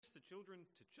children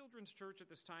to Children's Church at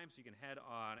this time, so you can head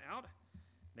on out.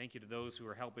 Thank you to those who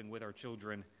are helping with our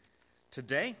children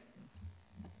today.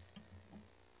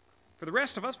 For the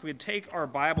rest of us, we would take our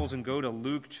Bibles and go to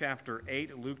Luke chapter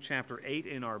 8. Luke chapter 8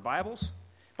 in our Bibles.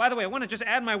 By the way, I want to just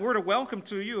add my word of welcome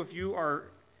to you. If you are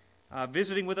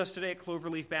visiting with us today at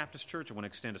Cloverleaf Baptist Church, I want to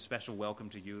extend a special welcome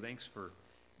to you. Thanks for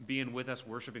being with us,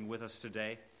 worshiping with us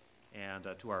today. And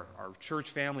to our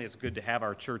church family, it's good to have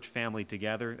our church family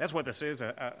together. That's what this is,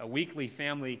 a weekly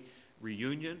family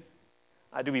reunion.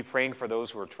 I do be praying for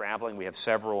those who are traveling. We have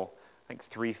several, I think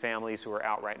 3 families who are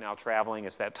out right now traveling.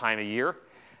 It's that time of year.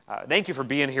 Thank you for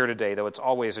being here today, though. It's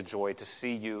always a joy to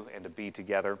see you and to be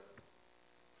together.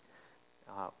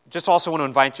 Just also want to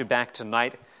invite you back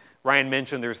tonight. Ryan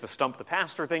mentioned there's the Stump the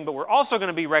Pastor thing, but we're also going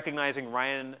to be recognizing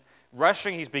Ryan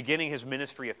Rushing. He's beginning his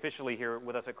ministry officially here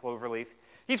with us at Cloverleaf.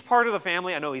 He's part of the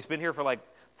family. I know he's been here for like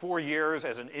 4 years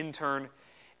as an intern,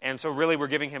 and so really we're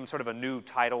giving him sort of a new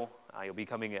title. He'll be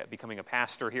becoming a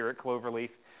pastor here at Cloverleaf,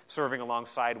 serving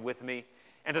alongside with me.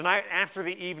 And tonight, after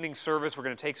the evening service, we're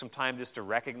going to take some time just to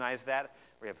recognize that.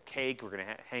 We have cake. We're going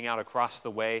to hang out across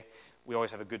the way. We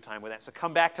always have a good time with that. So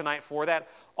come back tonight for that.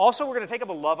 Also, we're going to take up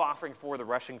a love offering for the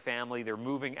Rushing family. They're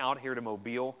moving out here to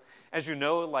Mobile. As you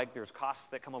know, there's costs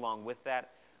that come along with that.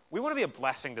 We want to be a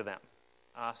blessing to them.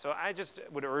 So I just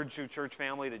would urge you, church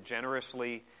family, to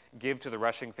generously give to the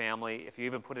Rushing family. If you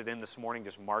even put it in this morning,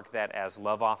 just mark that as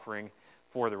love offering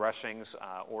for the Rushings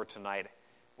or tonight.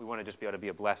 We want to just be able to be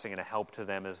a blessing and a help to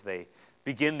them as they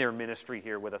begin their ministry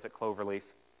here with us at Cloverleaf.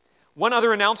 One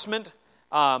other announcement.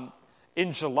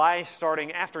 In July,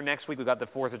 starting after next week, we've got the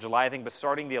 4th of July thing, but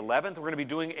starting the 11th, we're going to be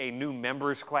doing a new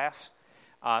members class.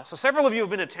 So several of you have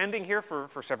been attending here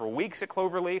for several weeks at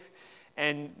Cloverleaf,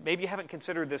 and maybe you haven't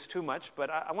considered this too much, but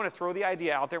I want to throw the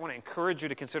idea out there. I want to encourage you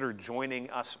to consider joining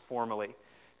us formally.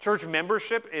 Church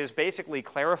membership is basically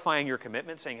clarifying your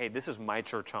commitment, saying, hey, this is my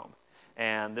church home,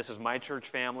 and this is my church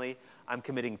family. I'm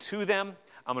committing to them.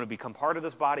 I'm going to become part of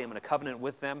this body. I'm going to covenant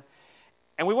with them.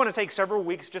 And we want to take several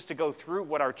weeks just to go through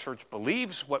what our church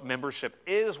believes, what membership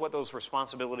is, what those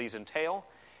responsibilities entail.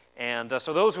 And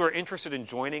so those who are interested in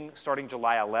joining starting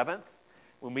July 11th,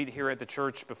 we'll meet here at the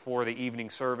church before the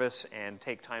evening service and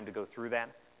take time to go through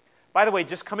that. By the way,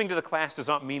 just coming to the class does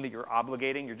not mean that you're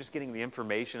obligating. You're just getting the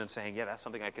information and saying, yeah, that's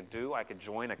something I could do. I could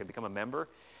join. I could become a member.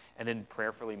 And then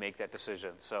prayerfully make that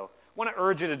decision. So I want to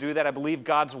urge you to do that. I believe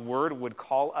God's word would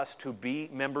call us to be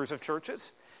members of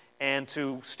churches. And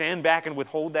to stand back and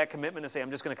withhold that commitment and say, I'm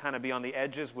just going to kind of be on the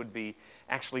edges would be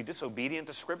actually disobedient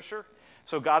to Scripture.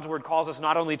 So God's Word calls us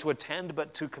not only to attend,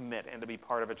 but to commit and to be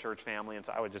part of a church family. And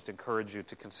so I would just encourage you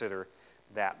to consider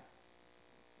that.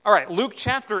 All right, Luke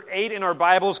chapter 8 in our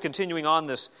Bibles, continuing on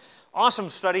this awesome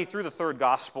study through the third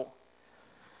gospel.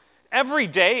 Every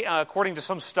day, according to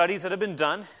some studies that have been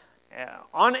done,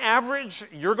 on average,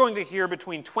 you're going to hear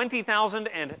between 20,000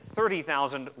 and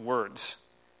 30,000 words.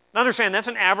 Now understand, that's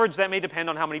an average. That may depend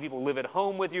on how many people live at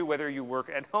home with you, whether you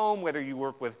work at home, whether you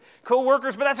work with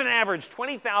co-workers, but that's an average,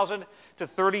 20,000 to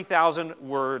 30,000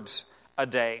 words a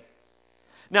day.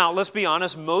 Now, let's be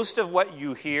honest, most of what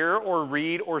you hear or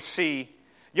read or see,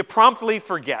 you promptly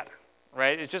forget,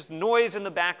 right? It's just noise in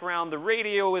the background, the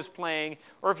radio is playing,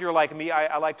 or if you're like me,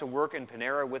 I like to work in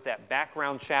Panera with that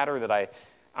background chatter that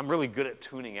I'm really good at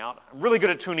tuning out. I'm really good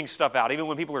at tuning stuff out. Even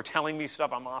when people are telling me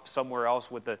stuff, I'm off somewhere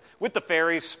else with the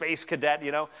ferries, space cadet,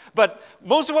 you know. But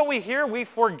most of what we hear, we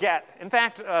forget. In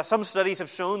fact, some studies have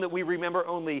shown that we remember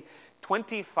only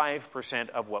 25%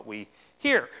 of what we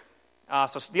hear.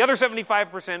 So the other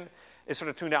 75% is sort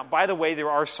of tuned out. By the way, there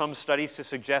are some studies to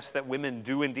suggest that women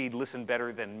do indeed listen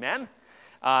better than men.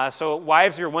 So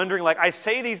wives, you're wondering, I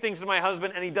say these things to my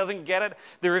husband and he doesn't get it.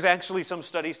 There is actually some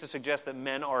studies to suggest that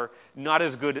men are not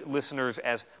as good listeners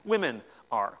as women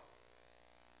are.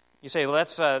 You say, well,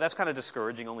 that's kind of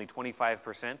discouraging, only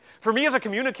 25%. For me as a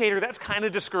communicator, that's kind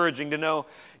of discouraging to know,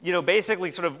 basically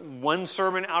sort of one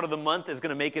sermon out of the month is going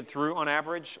to make it through on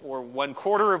average, or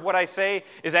 1/4 of what I say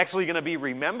is actually going to be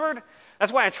remembered.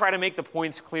 That's why I try to make the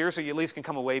points clear so you at least can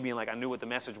come away being like, I knew what the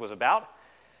message was about.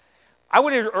 I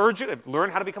would urge you to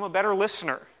learn how to become a better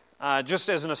listener. Just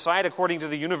as an aside, according to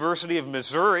the University of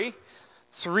Missouri,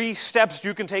 3 steps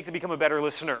you can take to become a better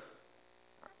listener.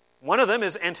 One of them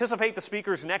is anticipate the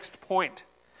speaker's next point,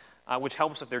 which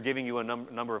helps if they're giving you a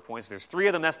number of points. There's 3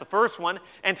 of them. That's the first one.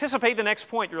 Anticipate the next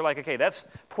point. You're like, okay, that's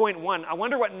point 1. I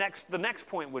wonder what the next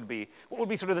point would be. What would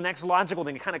be sort of the next logical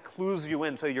thing? It kind of clues you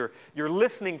in, so you're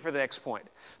listening for the next point.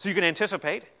 So you can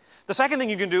anticipate. The second thing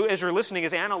you can do as you're listening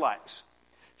is analyze.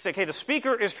 Say, okay, the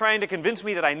speaker is trying to convince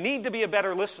me that I need to be a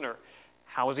better listener.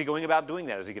 How is he going about doing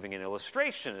that? Is he giving an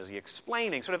illustration? Is he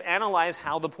explaining? Sort of analyze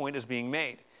how the point is being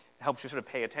made. helps you sort of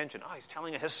pay attention. Oh, he's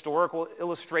telling a historical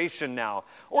illustration now,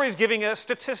 or he's giving a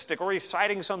statistic, or he's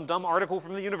citing some dumb article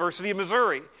from the University of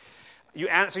Missouri.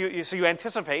 So you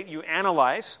anticipate, you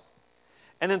analyze,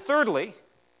 and then thirdly,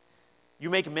 you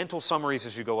make mental summaries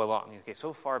as you go along. Okay,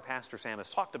 so far Pastor Sam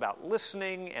has talked about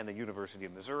listening and the University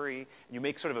of Missouri, and you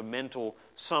make sort of a mental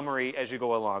summary as you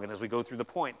go along and as we go through the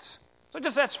points. So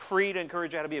that's free to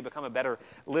encourage you how to become a better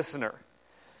listener.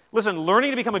 Listen, learning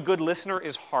to become a good listener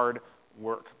is hard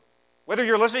work. Whether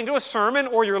you're listening to a sermon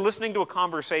or you're listening to a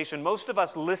conversation, most of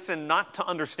us listen not to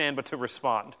understand but to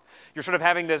respond. You're sort of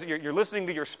having this, you're listening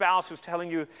to your spouse who's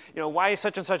telling you, why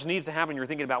such and such needs to happen. You're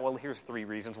thinking about, well, here's 3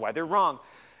 reasons why they're wrong.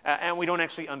 And we don't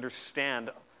actually understand.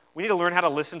 We need to learn how to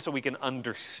listen so we can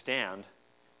understand,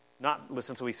 not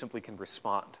listen so we simply can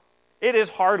respond. It is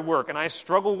hard work, and I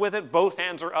struggle with it. Both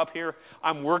hands are up here.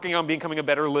 I'm working on becoming a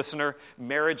better listener.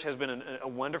 Marriage has been a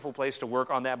wonderful place to work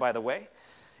on that, by the way.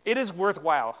 It is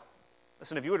worthwhile.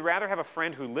 Listen, if you would rather have a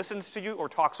friend who listens to you or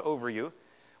talks over you,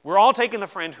 we're all taking the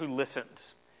friend who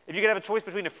listens. If you could have a choice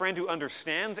between a friend who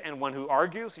understands and one who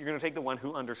argues, you're going to take the one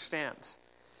who understands.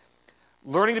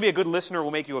 Learning to be a good listener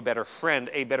will make you a better friend,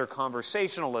 a better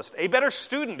conversationalist, a better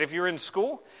student if you're in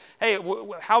school. Hey,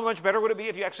 how much better would it be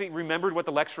if you actually remembered what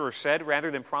the lecturer said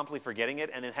rather than promptly forgetting it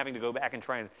and then having to go back and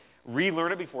try and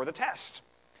relearn it before the test?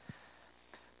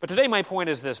 But today my point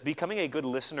is this: becoming a good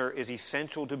listener is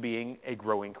essential to being a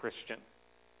growing Christian.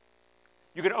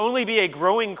 You can only be a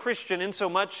growing Christian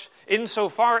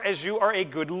insofar as you are a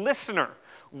good listener.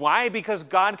 Why? Because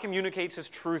God communicates His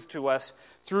truth to us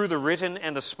through the written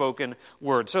and the spoken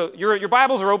word. So your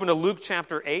Bibles are open to Luke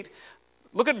chapter 8.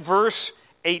 Look at verse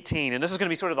 18, and this is going to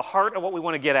be sort of the heart of what we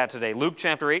want to get at today. Luke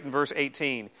chapter 8 and verse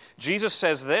 18. Jesus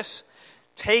says this: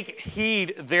 "Take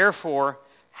heed, therefore,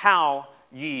 how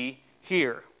ye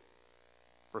hear.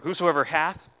 For whosoever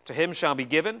hath, to him shall be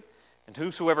given, and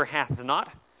whosoever hath not,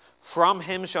 from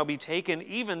him shall be taken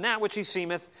even that which he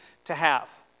seemeth to have."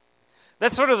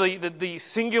 That's sort of the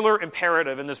singular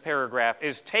imperative in this paragraph,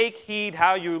 is take heed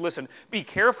how you listen. Be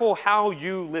careful how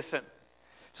you listen.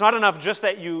 It's not enough just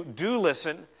that you do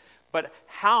listen, but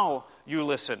how you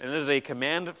listen. And it is a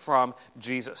command from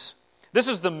Jesus. This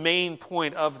is the main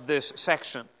point of this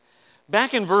section.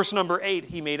 Back in verse number 8,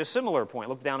 he made a similar point.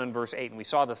 Look down in verse 8, and we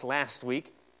saw this last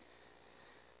week.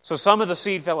 "So some of the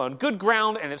seed fell on good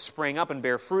ground, and it sprang up and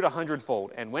bare fruit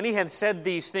 100-fold. And when he had said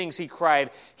these things, he cried,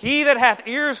 He that hath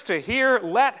ears to hear,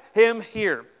 let him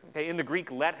hear." Okay, in the Greek,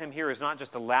 "let him hear" is not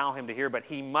just allow him to hear, but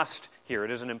he must hear.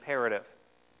 It is an imperative.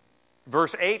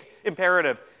 Verse 8,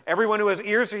 imperative. Everyone who has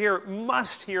ears to hear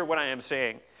must hear what I am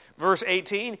saying. Verse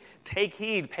 18, take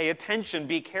heed, pay attention,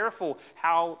 be careful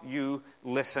how you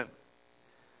listen.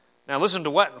 Now listen to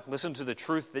what? Listen to the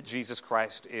truth that Jesus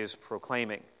Christ is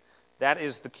proclaiming. That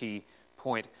is the key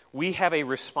point. We have a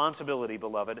responsibility,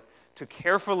 beloved, to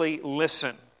carefully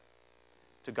listen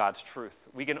to God's truth.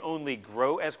 We can only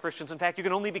grow as Christians. In fact, you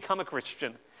can only become a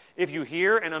Christian if you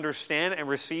hear and understand and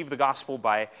receive the gospel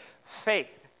by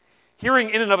faith. Hearing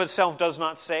in and of itself does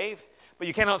not save, but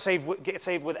you cannot get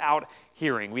saved without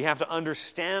hearing. We have to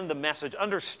understand the message,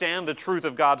 understand the truth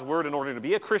of God's word in order to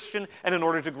be a Christian and in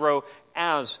order to grow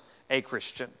as a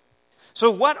Christian. So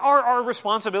what are our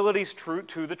responsibilities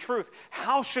to the truth?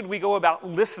 How should we go about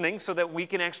listening so that we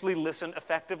can actually listen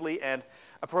effectively and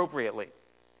appropriately?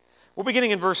 We're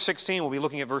beginning in verse 16. We'll be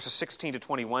looking at verses 16 to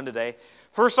 21 today.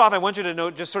 First off, I want you to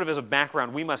note, just sort of as a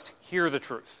background, we must hear the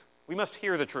truth. We must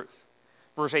hear the truth.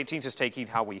 Verse 18 says, take heed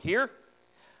how we hear.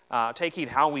 Take heed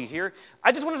how we hear.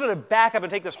 I just want to sort of back up and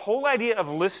take this whole idea of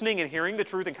listening and hearing the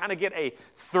truth and kind of get a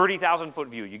 30,000-foot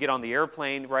view. You get on the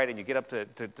airplane, right, and you get up to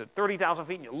 30,000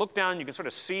 feet, and you look down, and you can sort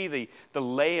of see the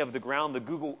lay of the ground, the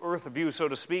Google Earth view, so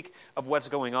to speak, of what's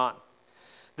going on.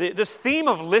 This theme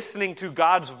of listening to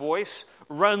God's voice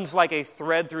runs like a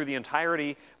thread through the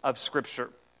entirety of Scripture.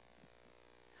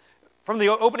 From the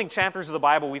opening chapters of the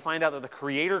Bible, we find out that the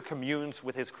Creator communes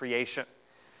with His creation.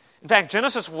 In fact,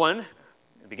 Genesis 1, in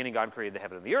the beginning God created the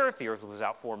heaven and the earth was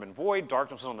without form and void,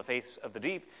 darkness was on the face of the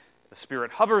deep, the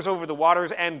Spirit hovers over the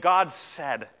waters, and God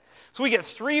said. So we get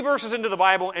 3 verses into the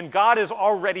Bible, and God is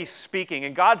already speaking,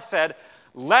 and God said,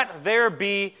 let there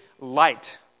be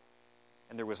light.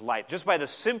 And there was light. Just by the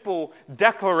simple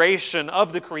declaration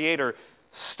of the Creator,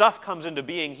 stuff comes into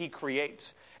being, He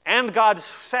creates. And God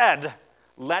said,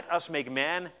 let us make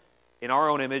man in our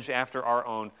own image after our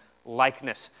own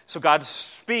likeness. So God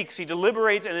speaks, He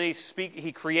deliberates, and then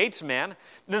He creates man.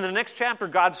 And then the next chapter,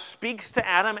 God speaks to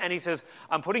Adam, and He says,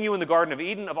 I'm putting you in the Garden of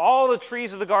Eden. Of all the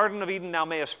trees of the Garden of Eden, thou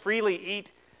mayest freely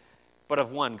eat, but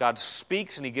of one. God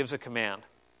speaks, and He gives a command.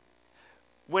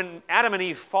 When Adam and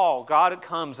Eve fall, God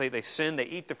comes, they sin, they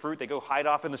eat the fruit, they go hide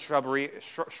off in the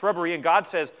shrubbery, and God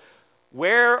says,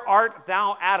 "Where art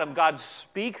thou, Adam?" God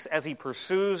speaks as he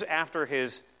pursues after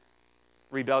his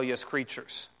rebellious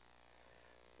creatures.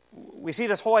 We see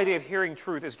this whole idea of hearing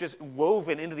truth is just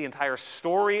woven into the entire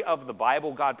story of the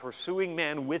Bible, God pursuing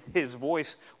man with his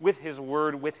voice, with his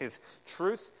word, with his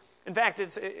truth. In fact,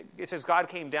 it says God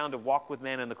came down to walk with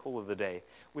man in the cool of the day,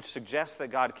 which suggests that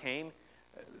God came,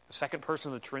 the second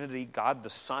person of the Trinity, God the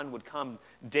Son, would come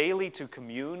daily to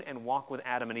commune and walk with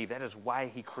Adam and Eve. That is why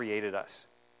he created us.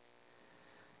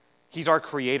 He's our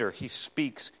creator. He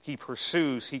speaks, he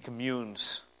pursues, he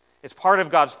communes. It's part of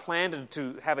God's plan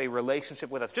to have a relationship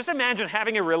with us. Just imagine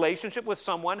having a relationship with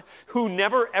someone who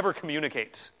never, ever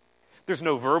communicates. There's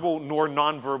no verbal nor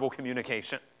nonverbal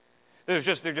communication.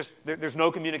 There's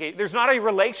no communication. There's not a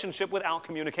relationship without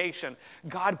communication.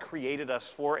 God created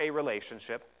us for a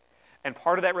relationship, and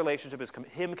part of that relationship is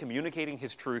him communicating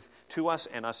his truth to us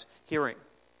and us hearing.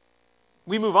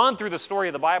 We move on through the story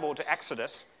of the Bible to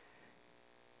Exodus.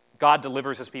 God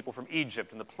delivers his people from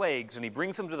Egypt and the plagues, and he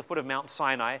brings them to the foot of Mount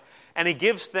Sinai, and he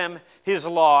gives them his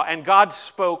law. And God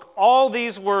spoke all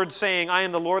these words, saying, "I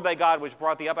am the Lord thy God, which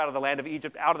brought thee up out of the land of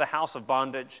Egypt, out of the house of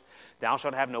bondage. Thou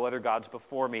shalt have no other gods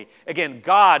before me." Again,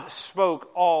 God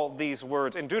spoke all these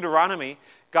words. In Deuteronomy,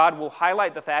 God will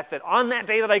highlight the fact that on that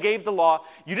day that I gave the law,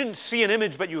 you didn't see an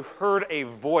image, but you heard a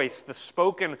voice, the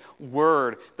spoken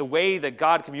word, the way that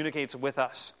God communicates with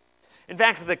us. In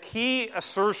fact, the key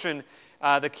assertion,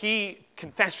 the key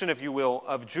confession, if you will,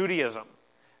 of Judaism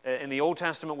in the Old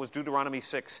Testament was Deuteronomy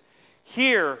 6.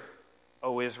 "Hear,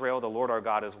 O Israel, the Lord our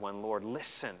God is one Lord.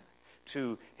 Listen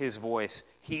to his voice.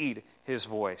 Heed his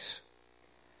voice."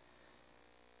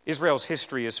 Israel's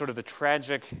history is sort of the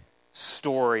tragic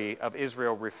story of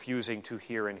Israel refusing to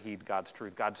hear and heed God's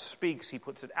truth. God speaks, he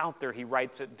puts it out there, he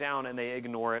writes it down, and they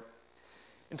ignore it.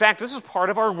 In fact, this is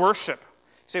part of our worship.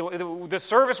 See, the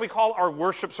service we call our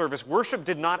worship service. Worship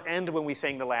did not end when we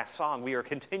sang the last song. We are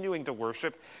continuing to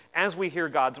worship as we hear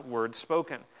God's word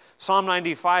spoken. Psalm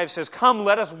 95 says, "Come,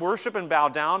 let us worship and bow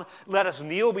down. Let us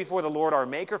kneel before the Lord our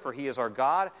Maker, for he is our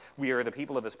God. We are the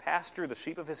people of his pasture, the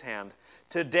sheep of his hand.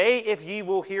 Today, if ye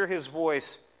will hear his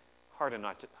voice, harden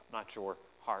not your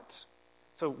hearts."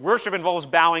 So worship involves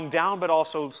bowing down, but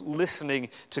also listening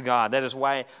to God. That is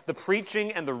why the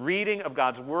preaching and the reading of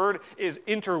God's word is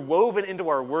interwoven into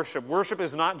our worship. Worship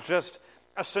is not just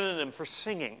a synonym for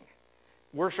singing.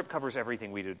 Worship covers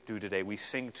everything we do today. We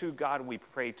sing to God, we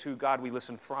pray to God, we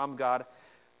listen from God,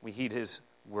 we heed his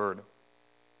word.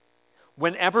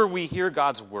 Whenever we hear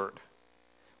God's word,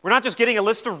 we're not just getting a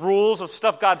list of rules of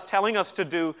stuff God's telling us to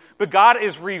do, but God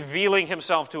is revealing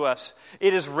himself to us.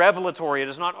 It is revelatory. It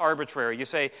is not arbitrary. You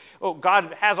say, oh,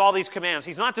 God has all these commands.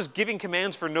 He's not just giving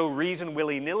commands for no reason,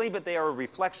 willy-nilly, but they are a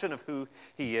reflection of who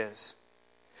he is.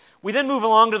 We then move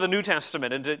along to the New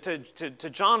Testament, and to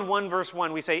John 1, verse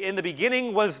 1, we say, "In the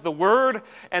beginning was the Word,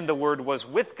 and the Word was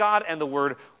with God, and the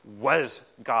Word was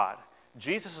God."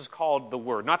 Jesus is called the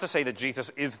Word. Not to say that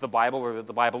Jesus is the Bible or that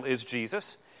the Bible is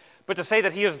Jesus, but to say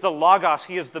that he is the Logos,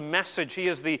 he is the message, he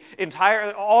is the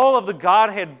entire, all of the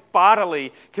Godhead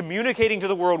bodily communicating to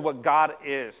the world what God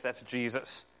is. That's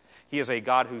Jesus. He is a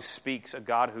God who speaks, a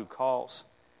God who calls.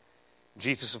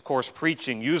 Jesus, of course,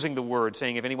 preaching, using the word,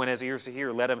 saying, "If anyone has ears to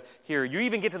hear, let him hear." You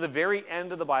even get to the very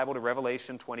end of the Bible, to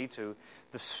Revelation 22.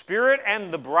 The Spirit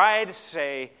and the bride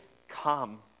say,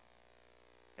 "Come."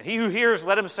 And he who hears,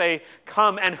 let him say,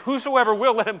 "Come." And whosoever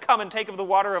will, let him come and take of the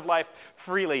water of life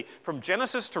freely. From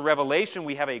Genesis to Revelation,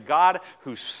 we have a God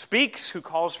who speaks, who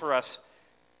calls for us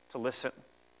to listen.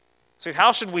 So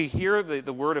how should we hear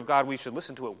the word of God? We should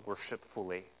listen to it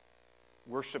worshipfully,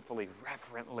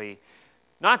 reverently.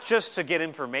 Not just to get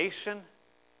information,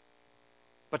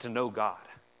 but to know God,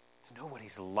 to know what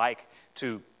he's like,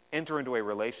 to enter into a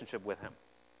relationship with him.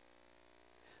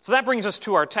 So that brings us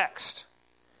to our text.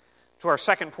 To our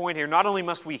second point here, not only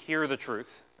must we hear the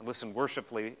truth and listen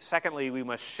worshipfully, secondly, we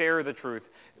must share the truth,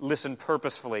 listen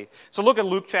purposefully. So look at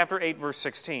Luke chapter 8, verse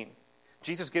 16.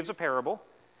 Jesus gives a parable.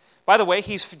 By the way,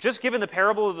 he's just given the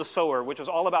parable of the sower, which was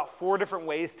all about 4 different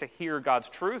ways to hear God's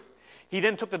truth. He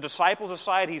then took the disciples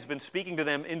aside. He's been speaking to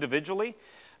them individually.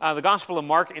 The Gospel of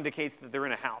Mark indicates that they're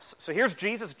in a house. So here's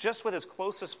Jesus just with his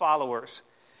closest followers.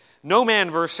 "No man,"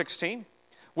 verse 16,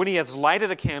 "when he has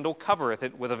lighted a candle, covereth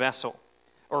it with a vessel,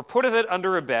 or putteth it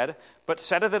under a bed, but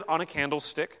setteth it on a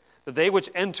candlestick, that they which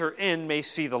enter in may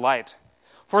see the light.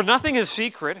 For nothing is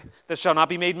secret that shall not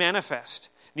be made manifest,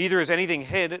 neither is anything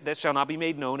hid that shall not be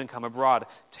made known and come abroad.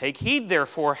 Take heed,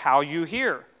 therefore, how you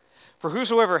hear. For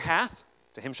whosoever hath,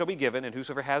 to him shall be given, and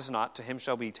whosoever has not, to him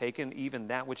shall be taken even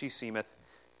that which he seemeth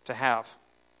to have."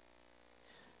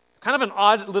 Kind of an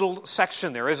odd little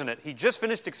section there, isn't it? He just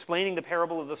finished explaining the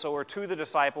parable of the sower to the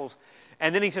disciples,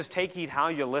 and then he says, take heed how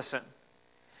you listen.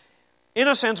 In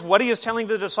a sense, what he is telling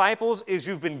the disciples is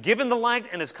you've been given the light,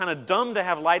 and it's kind of dumb to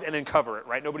have light and then cover it,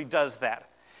 right? Nobody does that.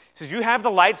 He says, you have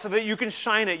the light so that you can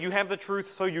shine it. You have the truth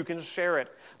so you can share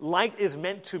it. Light is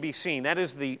meant to be seen. That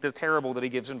is the parable that he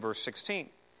gives in verse 16.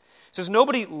 He says,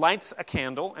 nobody lights a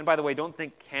candle. And by the way, don't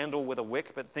think candle with a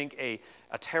wick, but think a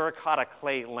terracotta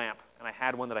clay lamp. And I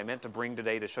had one that I meant to bring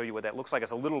today to show you what that looks like.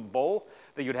 It's a little bowl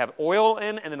that you'd have oil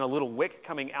in, and then a little wick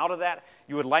coming out of that.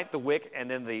 You would light the wick, and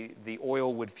then the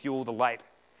oil would fuel the light.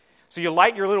 So you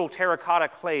light your little terracotta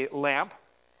clay lamp.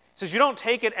 It says you don't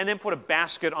take it and then put a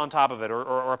basket on top of it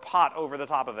or a pot over the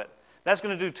top of it. That's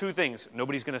going to do two things.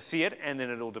 Nobody's going to see it, and then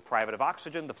it'll deprive it of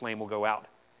oxygen. The flame will go out.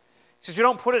 He says you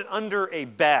don't put it under a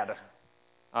bed,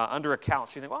 under a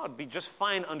couch. You think, well, it'd be just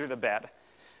fine under the bed.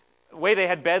 The way they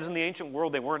had beds in the ancient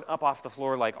world, they weren't up off the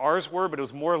floor like ours were, but it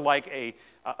was more like a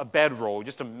bedroll,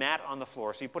 just a mat on the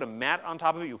floor. So you put a mat on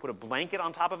top of it, you put a blanket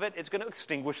on top of it, it's going to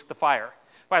extinguish the fire.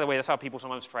 By the way, that's how people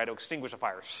sometimes try to extinguish a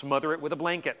fire. Smother it with a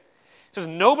blanket. It says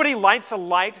nobody lights a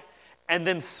light and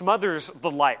then smothers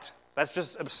the light. That's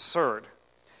just absurd.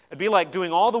 It'd be like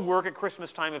doing all the work at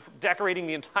Christmas time of decorating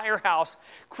the entire house,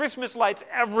 Christmas lights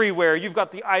everywhere. You've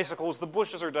got the icicles, the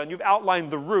bushes are done, you've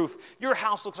outlined the roof. Your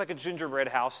house looks like a gingerbread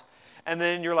house. And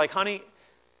then you're like, honey,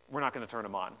 we're not going to turn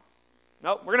them on.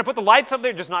 No, we're going to put the lights up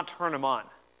there, just not turn them on.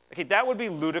 Okay, that would be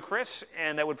ludicrous,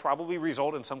 and that would probably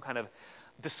result in some kind of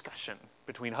discussion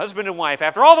between husband and wife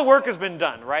after all the work has been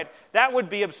done, right? That would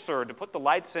be absurd, to put the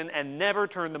lights in and never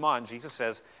turn them on. Jesus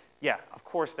says, yeah, of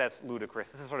course that's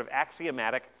ludicrous. This is sort of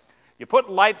axiomatic. You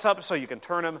put lights up so you can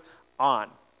turn them on.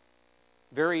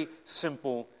 Very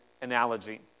simple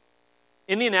analogy.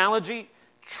 In the analogy,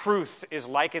 truth is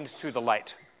likened to the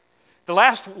light. The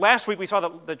last week we saw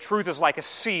that the truth is like a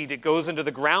seed. It goes into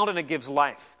the ground and it gives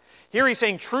life. Here he's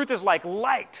saying truth is like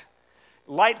light.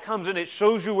 Light comes in, it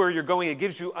shows you where you're going, it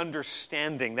gives you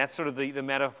understanding. That's sort of the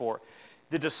metaphor.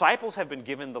 The disciples have been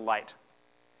given the light.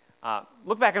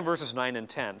 Look back in verses 9 and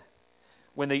 10.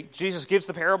 When Jesus gives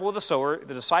the parable of the sower,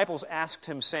 the disciples asked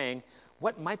him, saying,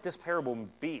 what might this parable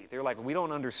be? They're like, we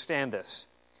don't understand this.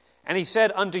 And he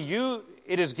said, unto you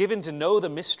it is given to know the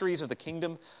mysteries of the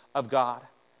kingdom of God,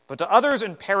 but to others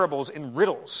in parables, in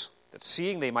riddles, that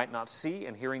seeing they might not see,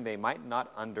 and hearing they might not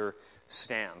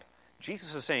understand.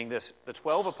 Jesus is saying this, the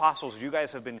 12 apostles, you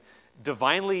guys have been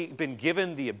divinely been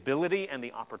given the ability and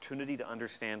the opportunity to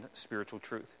understand spiritual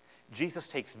truth. Jesus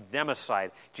takes them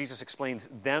aside. Jesus explains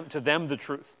to them the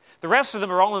truth. The rest of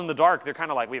them are all in the dark. They're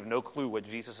kind of like, we have no clue what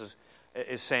Jesus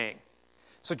is saying.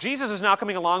 So Jesus is now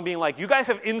coming along being like, you guys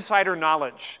have insider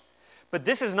knowledge. But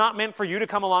this is not meant for you to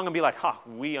come along and be like,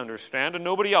 we understand and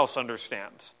nobody else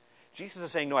understands. Jesus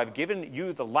is saying, no, I've given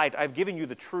you the light. I've given you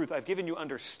the truth. I've given you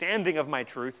understanding of my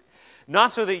truth.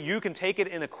 Not so that you can take it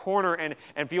in a corner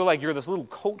and feel like you're this little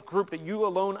cult group that you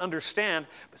alone understand,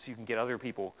 but so you can get other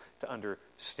people to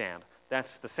understand.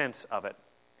 That's the sense of it.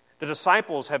 The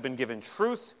disciples have been given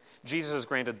truth. Jesus has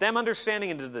granted them understanding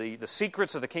into the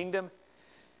secrets of the kingdom.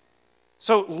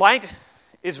 So light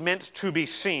is meant to be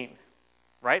seen,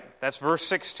 right? That's verse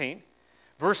 16.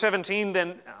 Verse 17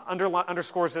 then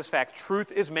underscores this fact.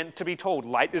 Truth is meant to be told.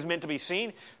 Light is meant to be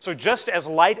seen. So just as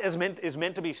light is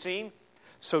meant to be seen,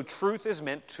 so truth is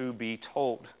meant to be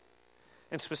told.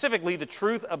 And specifically, the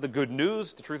truth of the good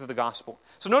news, the truth of the gospel.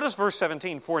 So notice verse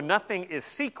 17. For nothing is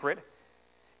secret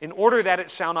in order that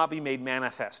it shall not be made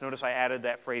manifest. Notice I added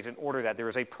that phrase, in order that. There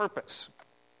is a purpose.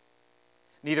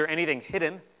 Neither anything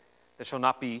hidden that shall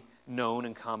not be known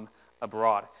and come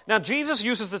abroad. Now, Jesus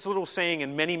uses this little saying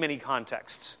in many, many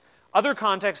contexts. Other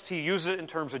contexts, he uses it in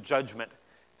terms of judgment.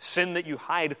 Sin that you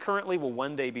hide currently will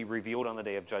one day be revealed on the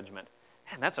day of judgment.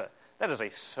 And that is a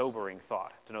sobering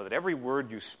thought, to know that every word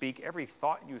you speak, every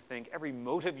thought you think, every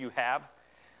motive you have,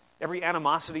 every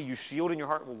animosity you shield in your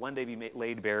heart will one day be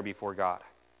laid bare before God.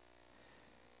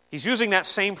 He's using that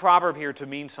same proverb here to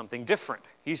mean something different.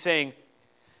 He's saying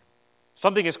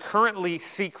something is currently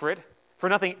secret, for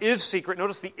nothing is secret.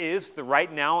 Notice the is, the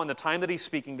right now, and the time that he's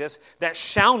speaking this, that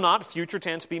shall not, future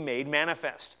tense, be made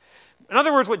manifest. In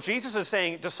other words, what Jesus is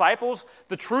saying, disciples,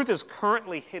 the truth is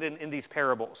currently hidden in these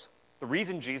parables. The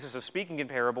reason Jesus is speaking in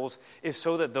parables is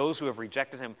so that those who have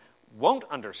rejected him won't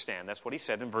understand. That's what he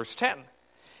said in verse 10.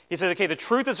 He said, okay, the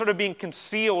truth is sort of being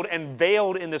concealed and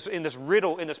veiled in this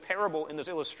riddle, in this parable, in this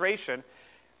illustration.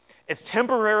 It's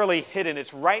temporarily hidden.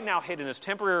 It's right now hidden. It's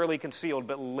temporarily concealed,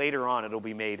 but later on it'll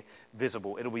be made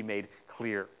visible. It'll be made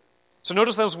clear. So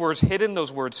notice those words hidden,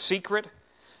 those words secret,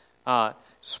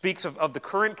 speaks of the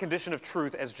current condition of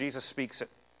truth as Jesus speaks it.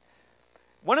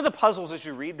 one of the puzzles as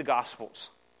you read the Gospels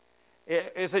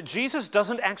is that Jesus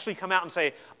doesn't actually come out and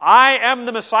say, I am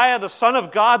the Messiah, the Son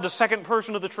of God, the second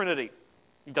person of the Trinity.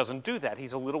 He doesn't do that.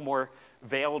 He's a little more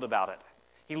veiled about it.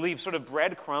 He leaves sort of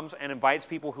breadcrumbs and invites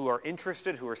people who are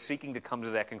interested, who are seeking to come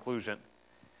to that conclusion.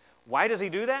 Why does he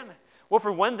do that? Well,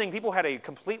 for one thing, people had a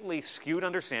completely skewed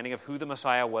understanding of who the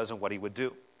Messiah was and what he would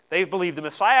do. They believed the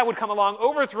Messiah would come along,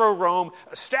 overthrow Rome,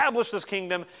 establish this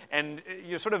kingdom, and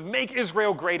sort of make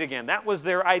Israel great again. That was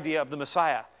their idea of the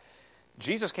Messiah.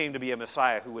 Jesus came to be a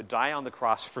Messiah who would die on the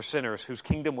cross for sinners, whose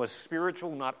kingdom was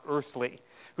spiritual, not earthly.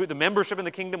 Who the membership in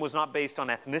the kingdom was not based on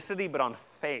ethnicity, but on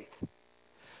faith.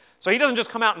 So he doesn't just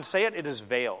come out and say it, it is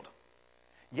veiled.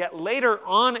 Yet later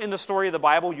on in the story of the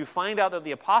Bible, you find out that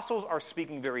the apostles are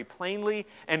speaking very plainly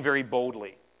and very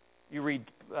boldly. You read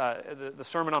the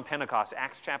Sermon on Pentecost,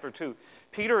 Acts chapter 2.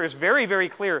 Peter is very, very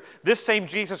clear. This same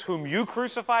Jesus whom you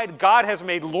crucified, God has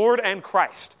made Lord and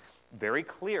Christ. Very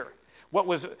clear. What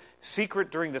was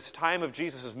secret during this time of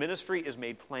Jesus' ministry is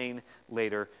made plain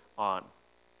later on.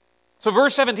 So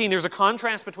verse 17, there's a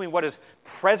contrast between what is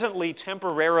presently,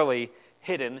 temporarily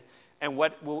hidden and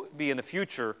what will be in the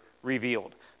future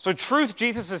revealed. So truth,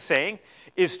 Jesus is saying,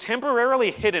 is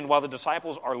temporarily hidden while the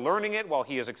disciples are learning it, while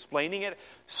he is explaining it,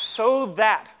 so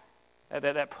that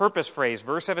purpose phrase,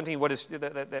 verse 17, what is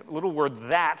that little word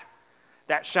that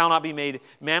shall not be made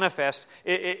manifest,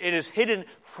 it is hidden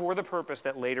for the purpose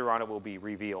that later on it will be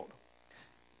revealed.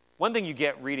 One thing you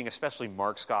get reading, especially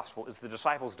Mark's gospel, is the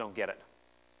disciples don't get it.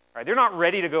 Right? They're not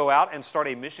ready to go out and start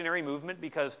a missionary movement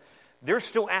because they're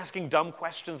still asking dumb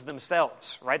questions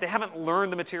themselves, right? They haven't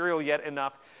learned the material yet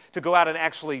enough to go out and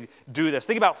actually do this.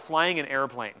 Think about flying an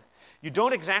airplane. You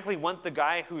don't exactly want the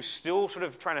guy who's still sort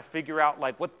of trying to figure out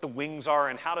like what the wings are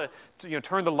and how to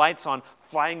turn the lights on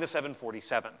flying the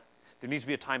 747. There needs to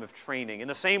be a time of training. In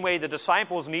the same way, the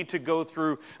disciples need to go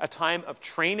through a time of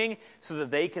training so that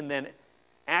they can then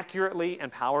accurately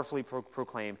and powerfully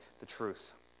proclaim the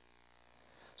truth.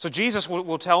 So Jesus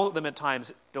will tell them at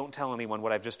times, don't tell anyone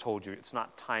what I've just told you. It's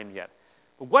not time yet.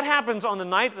 But what happens on the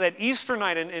night, that Easter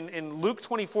night in Luke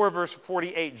 24, verse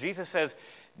 48, Jesus says,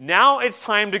 now it's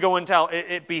time to go and tell.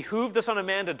 It behooved the Son of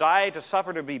Man to die, to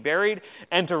suffer, to be buried,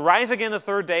 and to rise again the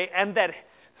third day, and that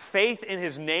faith in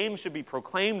his name should be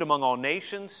proclaimed among all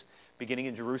nations, beginning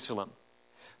in Jerusalem.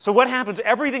 So what happens?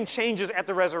 Everything changes at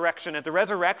the resurrection. At the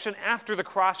resurrection, after the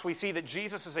cross, we see that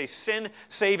Jesus is a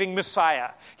sin-saving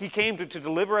Messiah. He came to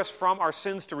deliver us from our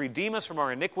sins, to redeem us from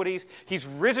our iniquities. He's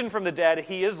risen from the dead.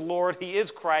 He is Lord. He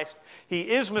is Christ. He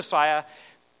is Messiah.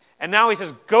 And now he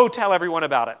says, go tell everyone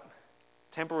about it.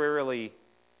 Temporarily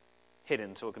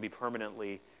hidden so it can be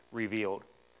permanently revealed.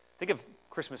 Think of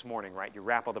Christmas morning, right? You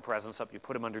wrap all the presents up. You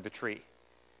put them under the tree.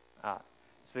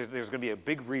 So there's going to be a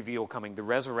big reveal coming. The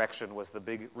resurrection was the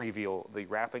big reveal. The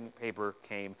wrapping paper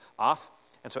came off.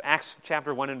 And so Acts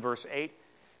chapter 1 and verse 8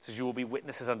 says, you will be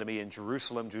witnesses unto me in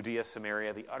Jerusalem, Judea,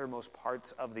 Samaria, the uttermost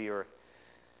parts of the earth.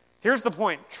 Here's the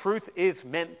point. Truth is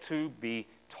meant to be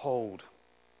told.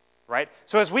 Right?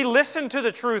 So as we listen to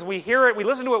the truth, we hear it, we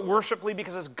listen to it worshipfully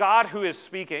because it's God who is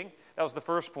speaking. That was the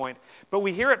first point. But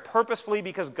we hear it purposefully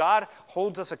because God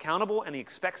holds us accountable and he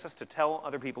expects us to tell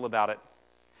other people about it.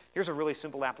 Here's a really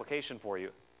simple application for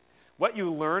you. What you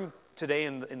learn today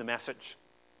in the message,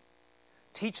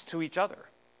 teach to each other,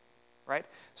 right?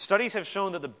 Studies have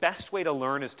shown that the best way to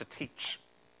learn is to teach.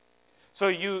 So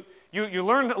you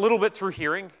learn a little bit through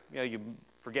hearing. You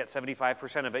forget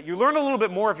 75% of it. You learn a little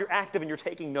bit more if you're active and you're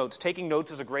taking notes. Taking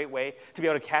notes is a great way to be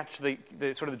able to catch the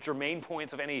sort of the germane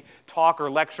points of any talk or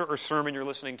lecture or sermon you're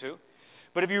listening to.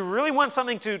 But if you really want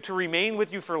something to remain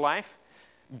with you for life,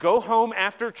 go home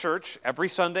after church every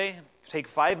Sunday, take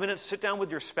 5 minutes, sit down with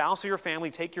your spouse or your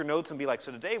family, take your notes and be like, so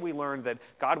today we learned that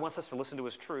God wants us to listen to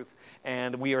his truth,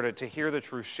 and we are to hear the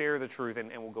truth, share the truth,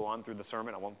 and we'll go on through the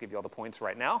sermon. I won't give you all the points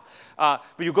right now. But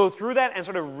you go through that and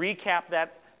sort of recap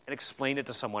that and explain it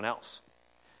to someone else.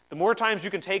 The more times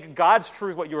you can take God's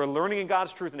truth, what you are learning in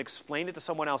God's truth, and explain it to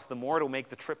someone else, the more it will make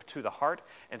the trip to the heart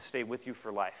and stay with you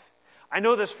for life. I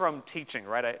know this from teaching,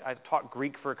 right? I taught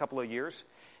Greek for a couple of years.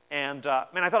 And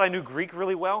I thought I knew Greek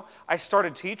really well. I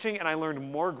started teaching, and I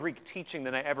learned more Greek teaching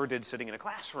than I ever did sitting in a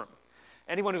classroom.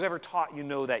 Anyone who's ever taught, you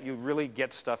know that you really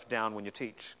get stuff down when you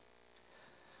teach.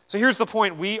 So here's the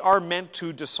point. We are meant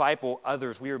to disciple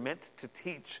others. We are meant to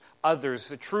teach others.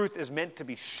 The truth is meant to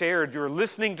be shared. You're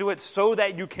listening to it so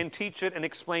that you can teach it and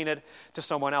explain it to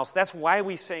someone else. That's why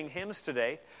we sing hymns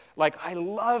today. Like, I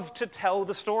love to tell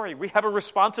the story. We have a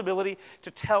responsibility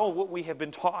to tell what we have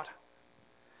been taught.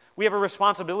 We have a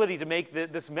responsibility to make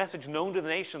this message known to the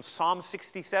nations. Psalm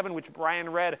 67, which Brian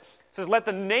read, says, let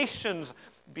the nations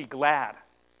be glad.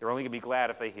 They're only going to be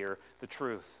glad if they hear the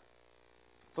truth.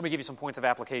 So let me give you some points of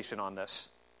application on this.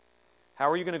 How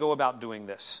are you going to go about doing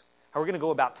this? How are we going to go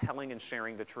about telling and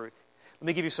sharing the truth? Let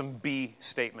me give you some B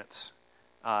statements.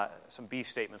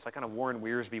 Like kind of Warren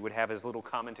Wiersbe would have his little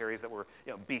commentaries that were,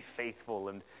 be faithful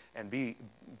and be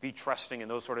trusting and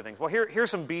those sort of things. Well, here's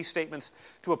some B statements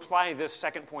to apply this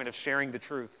second point of sharing the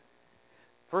truth.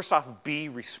 First off, be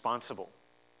responsible.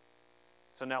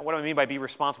 So now, what do I mean by be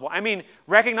responsible? I mean,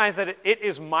 recognize that it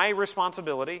is my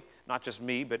responsibility, not just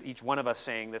me, but each one of us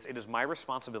saying this, it is my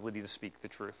responsibility to speak the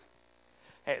truth.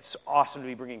 Hey, it's awesome to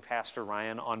be bringing Pastor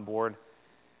Ryan on board.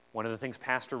 One of the things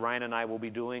Pastor Ryan and I will be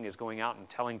doing is going out and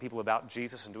telling people about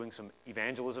Jesus and doing some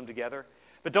evangelism together.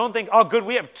 But don't think, oh, good,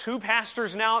 we have 2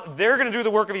 pastors now. They're going to do the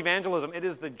work of evangelism. It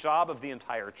is the job of the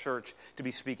entire church to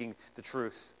be speaking the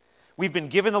truth. We've been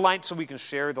given the light so we can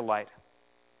share the light.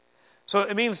 So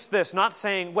it means this, not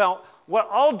saying, well, what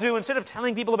I'll do, instead of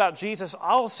telling people about Jesus,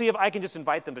 I'll see if I can just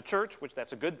invite them to church, which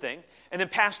that's a good thing, and then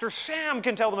Pastor Sam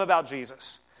can tell them about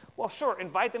Jesus. Well, sure,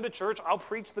 invite them to church, I'll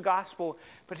preach the gospel,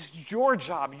 but it's your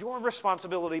job, your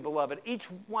responsibility, beloved, each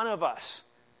one of us,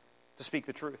 to speak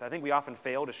the truth. I think we often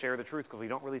fail to share the truth because we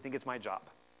don't really think it's my job,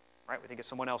 right? We think it's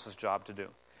someone else's job to do.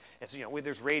 It's,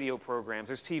 there's radio programs,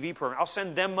 there's TV programs. I'll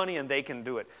send them money and they can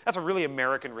do it. That's a really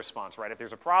American response, right? If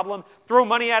there's a problem, throw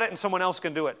money at it and someone else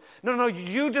can do it. No,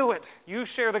 you do it. You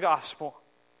share the gospel.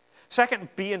 Second,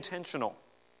 be intentional.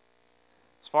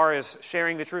 As far as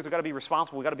sharing the truth, we've got to be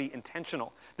responsible. We've got to be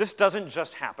intentional. This doesn't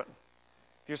just happen.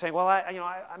 If you're saying, well,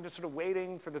 I'm just sort of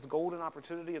waiting for this golden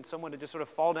opportunity and someone to just sort of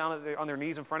fall down on their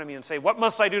knees in front of me and say, what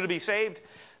must I do to be saved?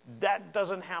 That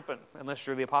doesn't happen unless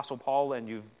you're the Apostle Paul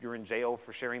and you're in jail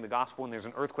for sharing the gospel and there's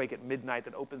an earthquake at midnight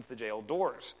that opens the jail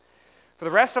doors. For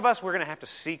the rest of us, we're going to have to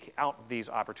seek out these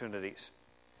opportunities.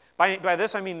 By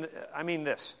this, I mean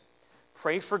this.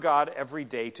 Pray for God every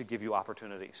day to give you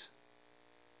opportunities.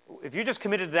 If you just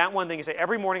committed to that one thing, you say,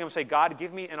 every morning I'm going to say, God,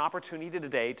 give me an opportunity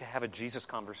today to have a Jesus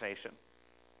conversation.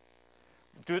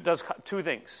 It does 2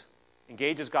 things.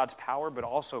 Engages God's power, but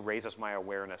also raises my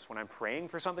awareness. When I'm praying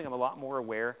for something, I'm a lot more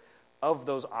aware of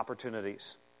those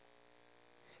opportunities.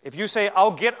 If you say,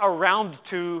 I'll get around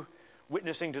to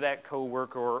witnessing to that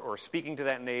coworker or speaking to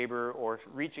that neighbor or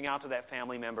reaching out to that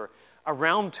family member,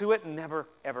 around to it never,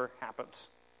 ever happens.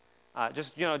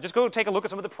 Just go take a look at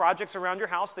some of the projects around your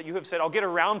house that you have said, I'll get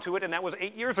around to it, and that was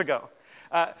 8 years ago.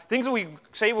 Things that we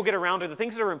say we'll get around to, the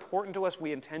things that are important to us,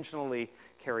 we intentionally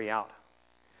carry out.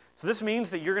 So this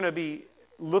means that you're going to be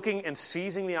looking and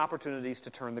seizing the opportunities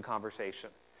to turn the conversation,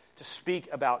 to speak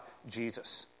about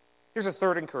Jesus. Here's a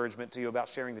third encouragement to you about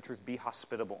sharing the truth. Be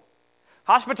hospitable.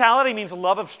 Hospitality means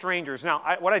love of strangers. Now,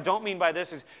 what I don't mean by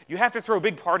this is you have to throw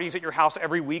big parties at your house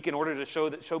every week in order to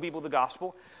show people the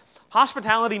gospel.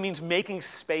 Hospitality means making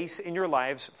space in your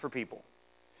lives for people.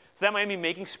 So that might mean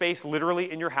making space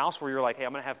literally in your house where you're like, hey,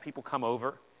 I'm going to have people come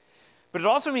over. But it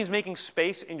also means making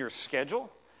space in your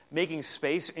schedule, making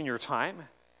space in your time,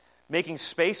 making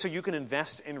space so you can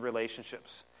invest in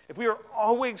relationships. If we are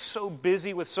always so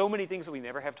busy with so many things that we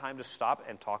never have time to stop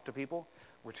and talk to people,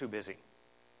 we're too busy.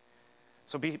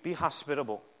 So be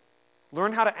hospitable.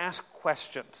 Learn how to ask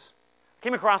questions. I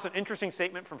came across an interesting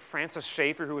statement from Francis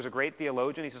Schaeffer, who was a great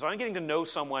theologian. He says, I'm getting to know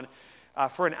someone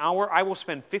for an hour. I will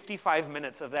spend 55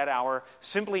 minutes of that hour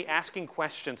simply asking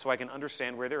questions so I can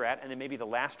understand where they're at, and then maybe the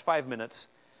last 5 minutes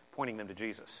pointing them to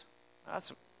Jesus.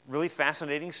 That's a really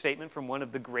fascinating statement from one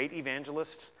of the great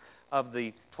evangelists of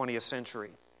the 20th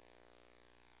century.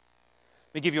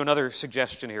 Let me give you another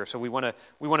suggestion here. So we want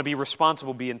to be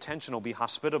responsible, be intentional, be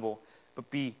hospitable, but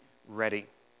be ready.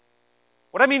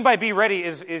 What I mean by be ready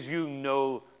is you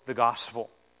know the gospel.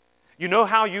 You know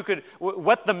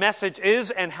what the message is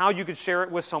and how you could share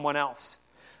it with someone else.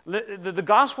 The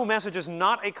gospel message is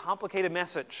not a complicated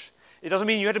message. It doesn't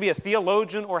mean you have to be a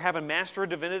theologian or have a master of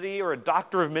divinity or a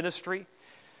doctor of ministry.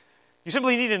 You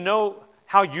simply need to know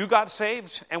how you got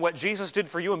saved and what Jesus did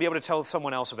for you and be able to tell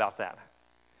someone else about that.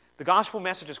 The gospel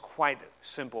message is quite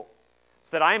simple. It's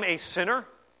that I am a sinner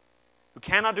who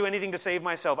cannot do anything to save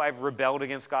myself. I've rebelled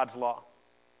against God's law.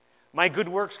 My good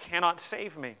works cannot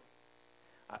save me.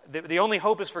 The only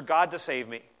hope is for God to save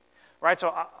me. Right?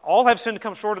 So all have sinned to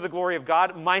come short of the glory of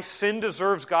God. My sin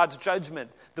deserves God's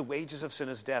judgment. The wages of sin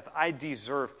is death. I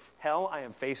deserve hell. I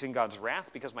am facing God's wrath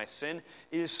because my sin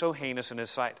is so heinous in His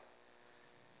sight.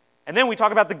 And then we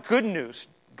talk about the good news.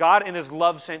 God in His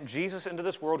love sent Jesus into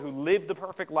this world who lived the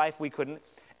perfect life we couldn't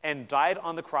and died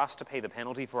on the cross to pay the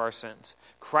penalty for our sins.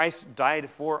 Christ died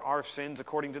for our sins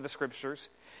according to the Scriptures.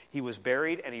 He was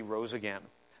buried and He rose again.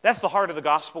 That's the heart of the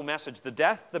gospel message. The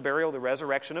death, the burial, the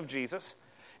resurrection of Jesus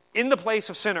in the place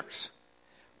of sinners.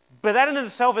 But that in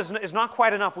itself is not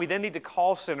quite enough. We then need to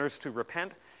call sinners to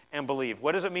repent and believe.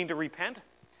 What does it mean to repent?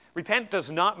 Repent does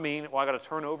not mean, well, I got to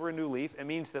turn over a new leaf. It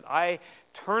means that I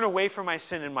turn away from my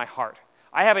sin in my heart.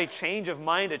 I have a change of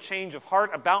mind, a change of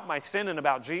heart about my sin and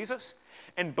about Jesus.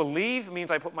 And believe means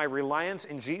I put my reliance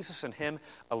in Jesus and Him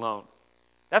alone.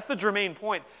 That's the germane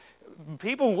point.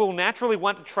 People will naturally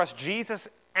want to trust Jesus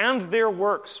and their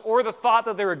works, or the thought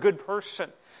that they're a good person.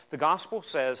 The gospel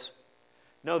says,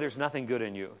 no, there's nothing good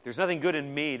in you. There's nothing good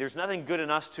in me. There's nothing good in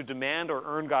us to demand or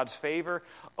earn God's favor.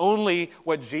 Only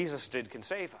what Jesus did can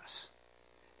save us.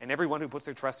 And everyone who puts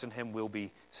their trust in Him will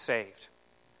be saved.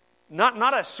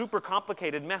 Not a super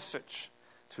complicated message.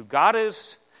 It's who God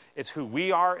is, it's who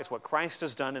we are, it's what Christ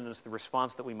has done, and it's the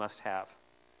response that we must have.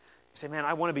 You say, man,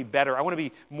 I want to be better. I want to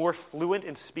be more fluent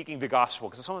in speaking the gospel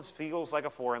because it almost feels like a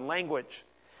foreign language.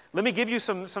 Let me give you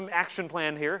some action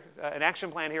plan here, an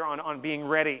action plan here on being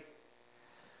ready.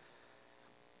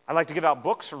 I like to give out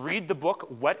books. Read the book,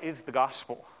 What is the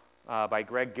Gospel? By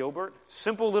Greg Gilbert.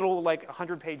 Simple little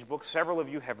 100-page book. Several of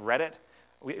you have read it.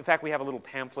 In fact, we have a little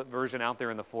pamphlet version out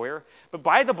there in the foyer. But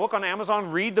buy the book on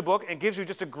Amazon, read the book, and it gives you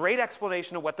just a great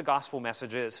explanation of what the gospel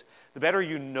message is. The better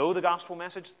you know the gospel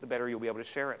message, the better you'll be able to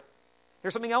share it.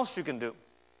 Here's something else you can do.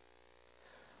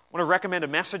 I want to recommend a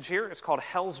message here. It's called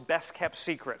Hell's Best Kept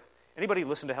Secret. Anybody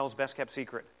listen to Hell's Best Kept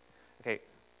Secret? Okay,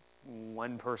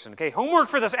 one person. Okay, homework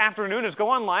for this afternoon is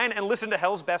go online and listen to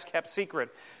Hell's Best Kept Secret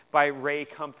by Ray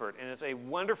Comfort. And it's a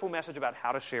wonderful message about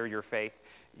how to share your faith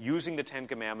using the Ten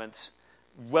Commandments.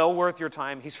 Well worth your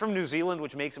time. He's from New Zealand,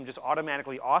 which makes him just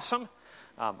automatically awesome.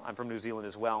 I'm from New Zealand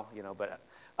as well,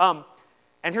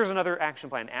 and here's another action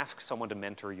plan. Ask someone to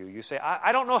mentor you. You say,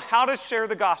 I don't know how to share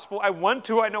the gospel. I want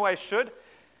to. I know I should.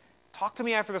 Talk to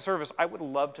me after the service. I would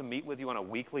love to meet with you on a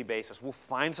weekly basis. We'll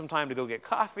find some time to go get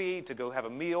coffee, to go have a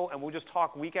meal, and we'll just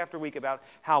talk week after week about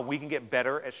how we can get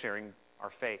better at sharing our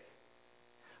faith.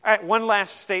 All right, one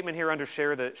last statement here under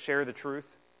share the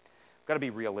truth. We've got to be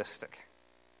realistic.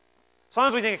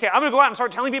 Sometimes we think, okay, I'm going to go out and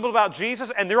start telling people about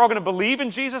Jesus, and they're all going to believe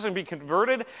in Jesus and be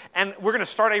converted, and we're going to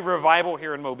start a revival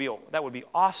here in Mobile. That would be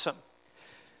awesome.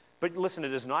 But listen,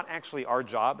 it is not actually our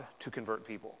job to convert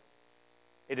people.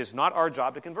 It is not our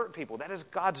job to convert people. That is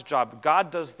God's job.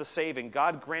 God does the saving.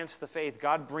 God grants the faith.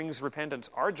 God brings repentance.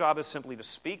 Our job is simply to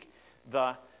speak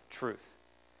the truth.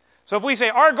 So if we say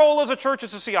our goal as a church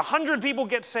is to see 100 people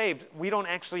get saved, we don't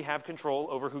actually have control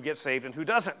over who gets saved and who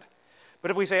doesn't. But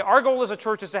if we say our goal as a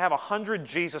church is to have 100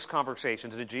 Jesus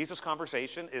conversations, and a Jesus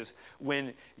conversation is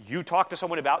when you talk to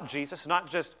someone about Jesus, not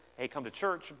just, hey, come to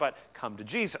church, but come to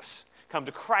Jesus. Come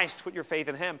to Christ, put your faith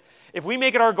in Him. If we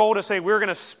make it our goal to say we're going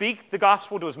to speak the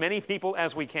gospel to as many people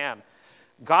as we can,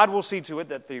 God will see to it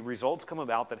that the results come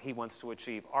about that He wants to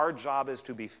achieve. Our job is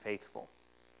to be faithful.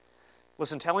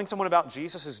 Listen, telling someone about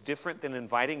Jesus is different than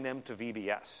inviting them to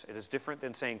VBS. It is different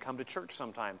than saying come to church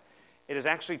sometime. It is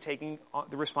actually taking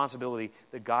the responsibility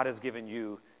that God has given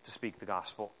you to speak the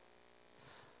gospel.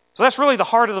 So that's really the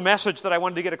heart of the message that I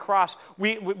wanted to get across.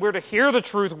 We're to hear the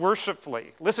truth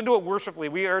worshipfully. Listen to it worshipfully.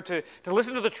 We are to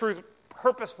listen to the truth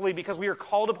purposefully because we are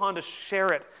called upon to share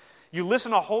it. You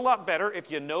listen a whole lot better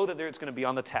if you know that it's going to be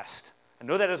on the test. I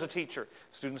know that as a teacher.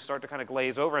 Students start to kind of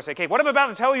glaze over and say, okay, what I'm about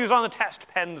to tell you is on the test.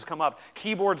 Pens come up.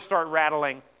 Keyboards start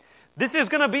rattling. This is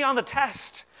going to be on the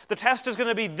test. The test is going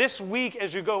to be this week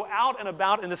as you go out and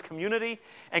about in this community,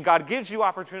 and God gives you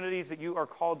opportunities that you are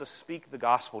called to speak the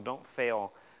gospel. Don't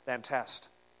fail that test.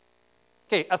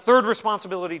 Okay, a third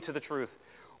responsibility to the truth.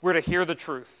 We're to hear the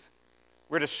truth.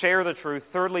 We're to share the truth.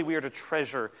 Thirdly, we are to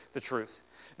treasure the truth.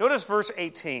 Notice verse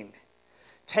 18.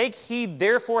 Take heed,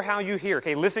 therefore, how you hear.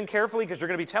 Okay, listen carefully because you're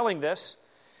going to be telling this.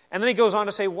 And then he goes on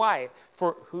to say, why?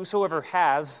 For whosoever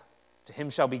has, to him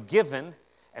shall be given,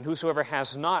 and whosoever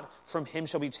has not, from him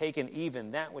shall be taken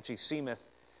even that which he seemeth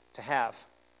to have.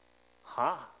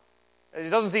 It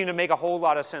doesn't seem to make a whole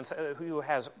lot of sense. Who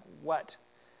has what?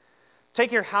 Take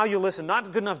care how you listen. Not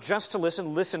good enough just to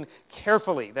listen. Listen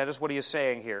carefully. That is what he is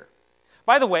saying here.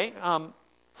 By the way,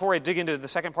 before I dig into the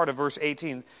second part of verse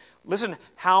 18, listen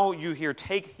how you hear.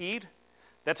 Take heed.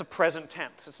 That's a present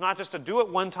tense. It's not just to do it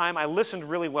one time. I listened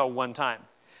really well one time.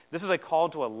 This is a call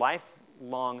to a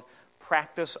lifelong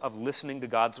practice of listening to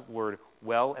God's word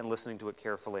well and listening to it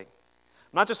carefully.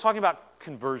 I'm not just talking about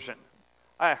conversion.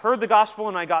 I heard the gospel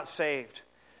and I got saved.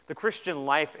 The Christian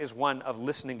life is one of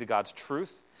listening to God's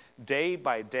truth day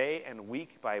by day and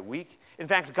week by week. In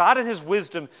fact, God in His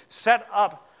wisdom set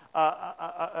up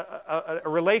a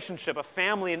relationship, a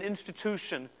family, an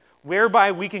institution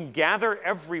whereby we can gather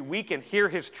every week and hear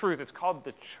His truth. It's called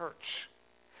the church.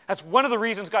 That's one of the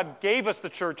reasons God gave us the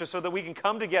church, is so that we can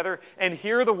come together and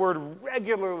hear the word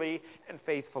regularly and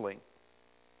faithfully.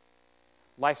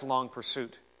 lifelong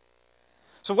pursuit.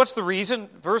 So what's the reason?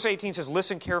 Verse 18 says,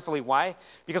 listen carefully. Why?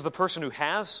 Because the person who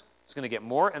has is going to get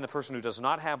more, and the person who does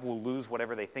not have will lose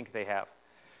whatever they think they have.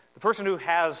 The person who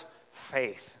has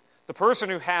faith, the person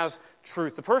who has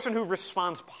truth, the person who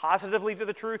responds positively to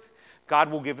the truth, God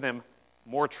will give them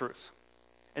more truth.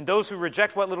 And those who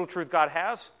reject what little truth God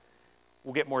has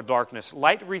will get more darkness.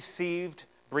 Light received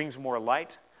brings more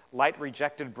light. Light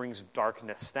rejected brings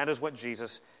darkness. That is what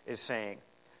Jesus is saying.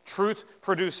 Truth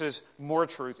produces more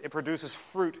truth. It produces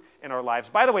fruit in our lives.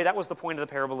 By the way, that was the point of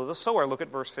the parable of the sower. Look at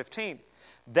verse 15.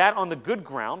 That on the good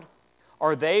ground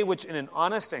are they which in an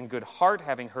honest and good heart,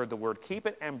 having heard the word, keep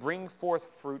it and bring forth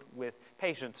fruit with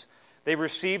patience. They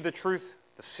receive the truth,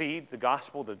 the seed, the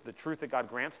gospel, the truth that God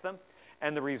grants them,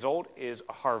 and the result is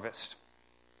a harvest.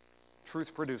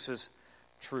 Truth produces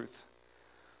truth.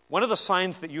 One of the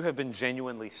signs that you have been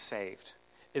genuinely saved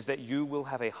is that you will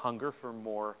have a hunger for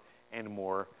more and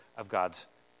more of God's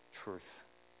truth.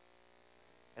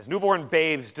 As newborn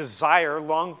babes desire,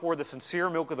 long for the sincere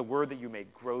milk of the word that you may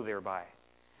grow thereby.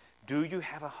 Do you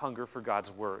have a hunger for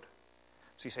God's word?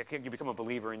 So you say, okay, you become a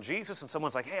believer in Jesus, and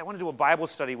someone's like, hey, I want to do a Bible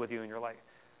study with you. And you're like,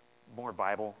 more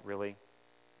Bible? Really?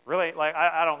 Really? Like,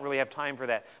 I don't really have time for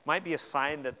that. Might be a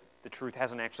sign that the truth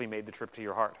hasn't actually made the trip to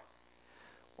your heart.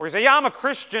 Or you say, yeah, I'm a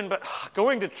Christian, but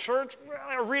going to church,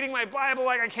 reading my Bible,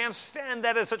 like I can't stand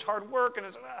that. It's such hard work. And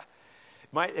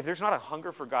if there's not a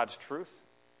hunger for God's truth,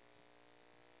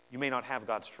 you may not have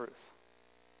God's truth.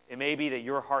 It may be that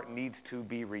your heart needs to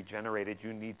be regenerated.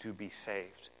 You need to be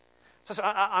saved. So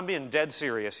I'm being dead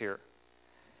serious here.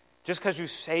 Just because you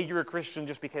say you're a Christian,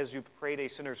 just because you prayed a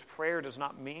sinner's prayer, does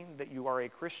not mean that you are a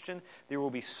Christian. There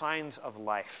will be signs of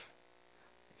life.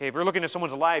 Okay, if you're looking at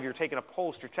someone's life, you're taking a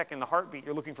pulse, you're checking the heartbeat,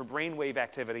 you're looking for brainwave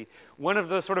activity. One of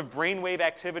the sort of brainwave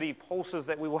activity pulses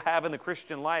that we will have in the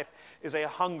Christian life is a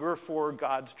hunger for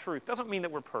God's truth. Doesn't mean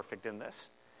that we're perfect in this.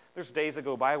 There's days that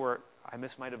go by where I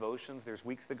miss my devotions. There's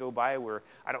weeks that go by where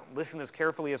I don't listen as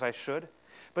carefully as I should.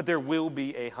 But there will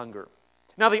be a hunger.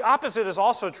 Now, the opposite is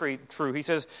also true. He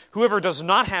says, whoever does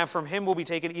not have from him will be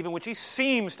taken even which he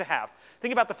seems to have.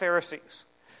 Think about the Pharisees.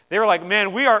 They were like,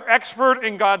 man, we are expert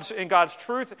in God's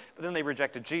truth, but then they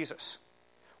rejected Jesus.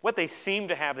 What they seemed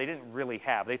to have, they didn't really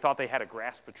have. They thought they had a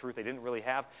grasp of truth they didn't really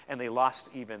have, and they lost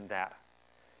even that.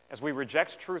 As we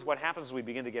reject truth, what happens is we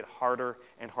begin to get harder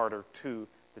and harder to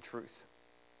the truth.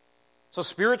 So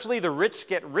spiritually, the rich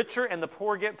get richer and the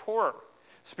poor get poorer.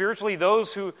 Spiritually,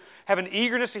 those who have an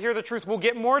eagerness to hear the truth will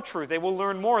get more truth. They will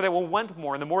learn more. They will want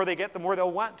more. And the more they get, the more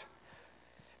they'll want.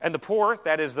 And the poor,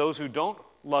 that is those who don't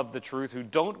love the truth, who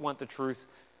don't want the truth,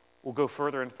 will go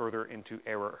further and further into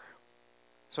error.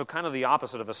 So kind of the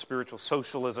opposite of a spiritual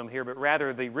socialism here, but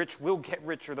rather the rich will get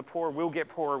richer, the poor will get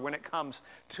poorer when it comes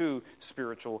to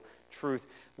spiritual truth.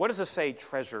 What does it say?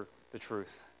 Treasure the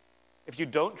truth. If you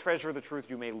don't treasure the truth,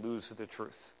 you may lose the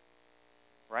truth.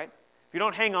 Right? If you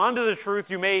don't hang on to the truth,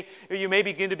 you may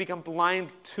begin to become blind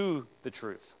to the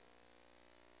truth.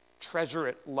 Treasure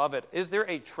it, love it. Is there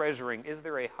a treasuring? Is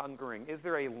there a hungering? Is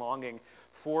there a longing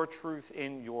for truth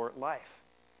in your life?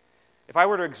 If I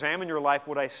were to examine your life,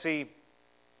 would I see,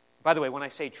 by the way, when I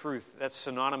say truth, that's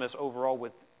synonymous overall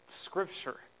with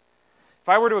Scripture. If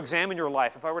I were to examine your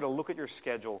life, if I were to look at your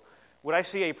schedule, would I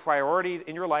see a priority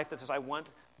in your life that says, I want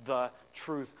the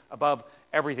truth above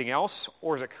everything else,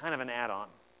 or is it kind of an add-on?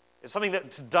 Is it something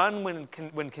that's done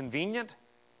when convenient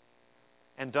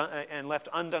and left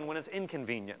undone when it's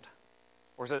inconvenient?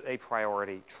 Or is it a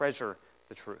priority? Treasure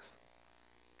the truth.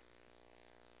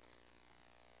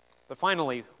 But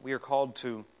finally, we are called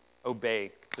to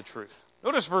obey the truth.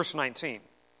 Notice verse 19.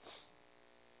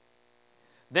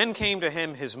 Then came to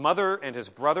him his mother and his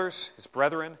brothers, his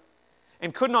brethren,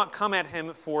 and could not come at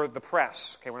him for the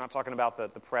press. Okay, we're not talking about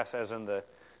the press as in the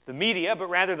media, but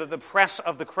rather the press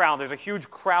of the crowd. There's a huge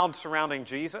crowd surrounding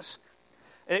Jesus.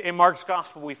 In Mark's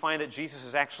gospel, we find that Jesus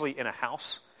is actually in a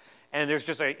house, and there's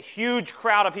just a huge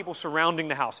crowd of people surrounding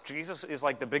the house. Jesus is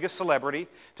like the biggest celebrity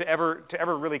to ever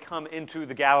really come into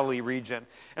the Galilee region.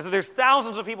 And so there's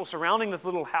thousands of people surrounding this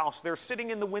little house. They're sitting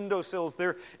in the windowsills.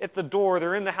 They're at the door.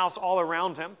 They're in the house all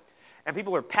around him. And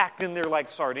people are packed in there like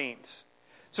sardines.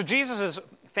 So Jesus'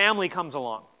 family comes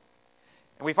along.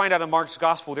 And we find out in Mark's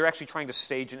gospel, they're actually trying to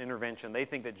stage an intervention. They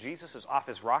think that Jesus is off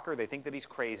his rocker. They think that he's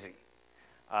crazy.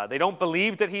 They don't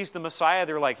believe that he's the Messiah.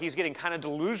 They're like, he's getting kind of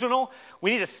delusional.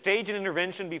 We need to stage an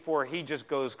intervention before he just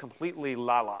goes completely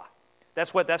la-la.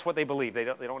 That's what they believe. They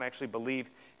don't actually believe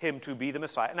him to be the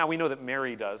Messiah. Now, we know that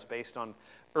Mary does, based on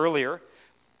earlier.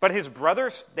 But his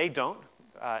brothers, they don't.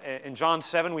 In John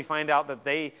 7, we find out that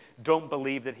they don't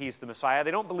believe that he's the Messiah.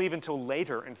 They don't believe until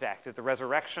later, in fact, at the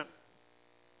resurrection.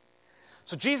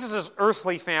 So Jesus'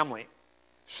 earthly family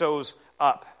shows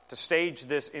up to stage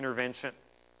this intervention.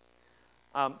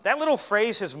 That little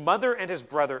phrase, his mother and his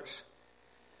brothers,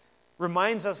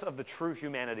 reminds us of the true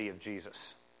humanity of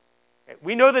Jesus.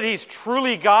 We know that he's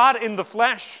truly God in the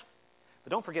flesh,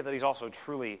 but don't forget that he's also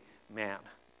truly man.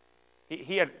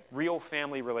 He had real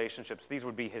family relationships. These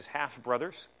would be his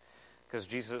half-brothers, because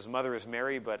Jesus' mother is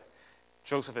Mary, but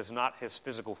Joseph is not his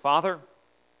physical father.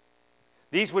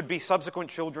 These would be subsequent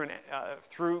children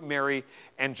through Mary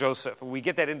and Joseph. We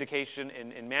get that indication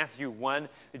in Matthew 1.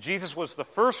 Jesus was the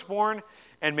firstborn,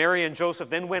 and Mary and Joseph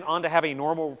then went on to have a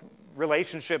normal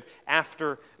relationship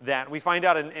after that. We find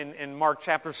out in Mark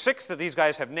chapter 6 that these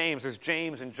guys have names. There's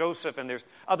James and Joseph, and there's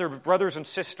other brothers and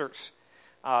sisters.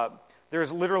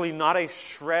 There's literally not a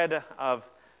shred of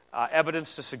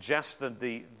evidence to suggest that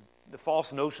the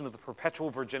false notion of the perpetual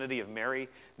virginity of Mary,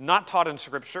 not taught in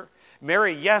Scripture.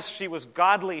 Mary, yes, she was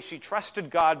godly. She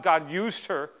trusted God. God used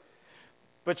her.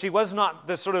 But she was not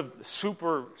this sort of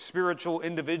super spiritual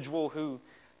individual who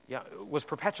was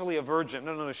perpetually a virgin.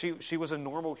 No. She was a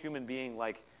normal human being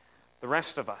like the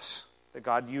rest of us that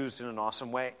God used in an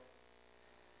awesome way.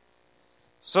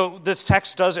 So this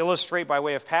text does illustrate by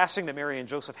way of passing that Mary and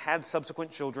Joseph had subsequent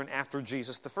children after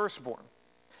Jesus the firstborn.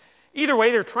 Either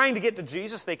way, they're trying to get to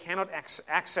Jesus. They cannot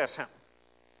access him.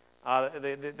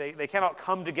 They cannot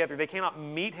come together. They cannot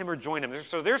meet him or join him.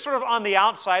 So they're sort of on the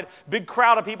outside, big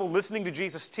crowd of people listening to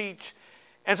Jesus teach.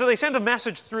 And so they send a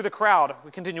message through the crowd.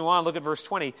 We continue on, look at verse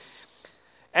 20.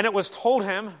 And it was told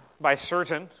him by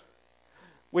certain,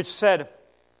 which said,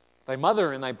 thy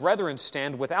mother and thy brethren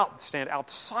stand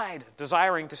outside,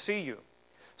 desiring to see you.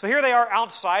 So here they are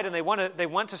outside, and they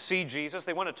want to see Jesus.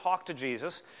 They want to talk to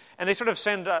Jesus. And they sort of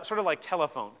send, sort of like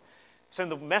telephone,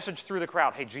 send the message through the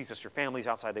crowd. Hey, Jesus, your family's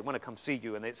outside. They want to come see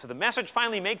you. And so the message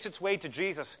finally makes its way to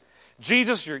Jesus.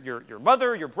 Jesus, your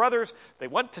mother, your brothers, they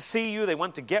want to see you. They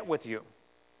want to get with you.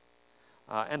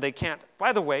 And they can't.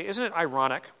 By the way, isn't it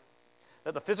ironic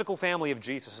that the physical family of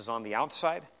Jesus is on the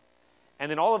outside, and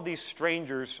then all of these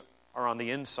strangers are on the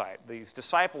inside? These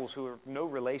disciples who have no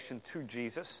relation to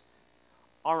Jesus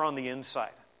are on the inside.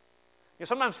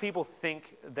 Sometimes people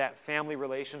think that family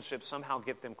relationships somehow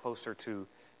get them closer to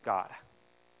God.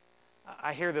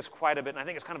 I hear this quite a bit, and I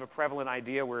think it's kind of a prevalent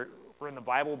idea. We're in the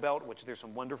Bible Belt, which there's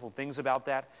some wonderful things about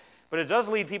that. But it does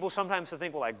lead people sometimes to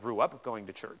think, well, I grew up going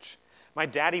to church. My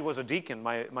daddy was a deacon.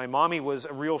 My mommy was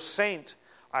a real saint.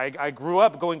 I grew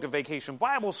up going to vacation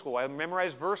Bible school. I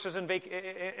memorized verses in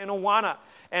Awana.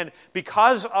 And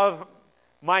because of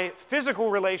my physical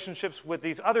relationships with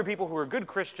these other people who are good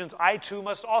Christians, I too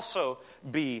must also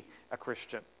be a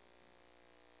Christian.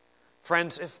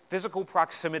 Friends, if physical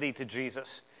proximity to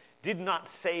Jesus did not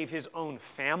save his own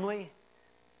family,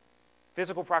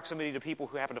 physical proximity to people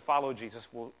who happen to follow Jesus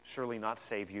will surely not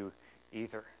save you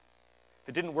either. If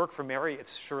it didn't work for Mary,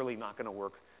 it's surely not going to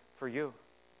work for you.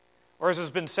 Or as has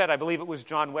been said, I believe it was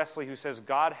John Wesley who says,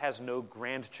 God has no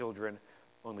grandchildren,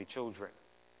 only children.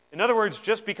 In other words,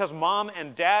 just because mom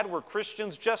and dad were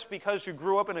Christians, just because you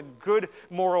grew up in a good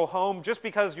moral home, just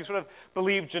because you sort of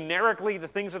believe generically the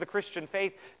things of the Christian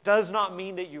faith, does not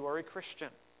mean that you are a Christian.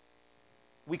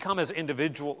 We come as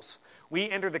individuals. We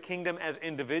enter the kingdom as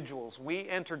individuals. We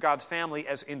enter God's family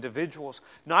as individuals,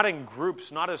 not in groups,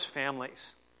 not as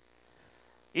families.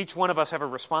 Each one of us have a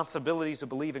responsibility to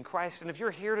believe in Christ. And if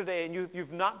you're here today and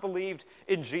you've not believed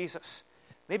in Jesus,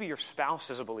 maybe your spouse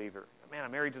is a believer. Man,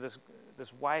 I'm married to this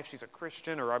wife, she's a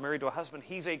Christian, or I'm married to a husband,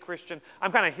 he's a Christian.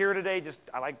 I'm kind of here today,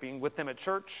 I like being with them at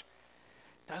church.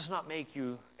 Does not make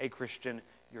you a Christian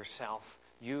yourself.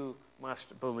 You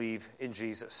must believe in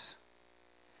Jesus.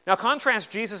 Now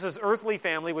contrast Jesus' earthly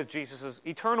family with Jesus'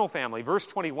 eternal family. Verse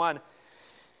 21,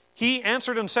 he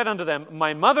answered and said unto them,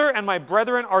 my mother and my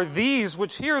brethren are these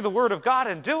which hear the word of God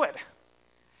and do it.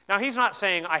 Now he's not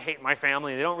saying, I hate my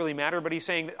family, they don't really matter, but he's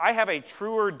saying, I have a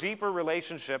truer, deeper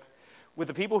relationship with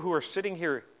the people who are sitting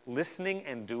here listening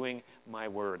and doing my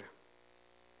word.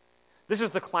 This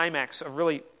is the climax of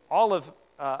really all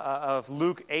of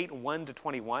Luke 8, 1 to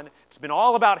 21. It's been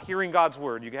all about hearing God's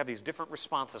word. You have these different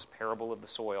responses, parable of the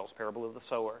soils, parable of the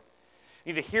sower.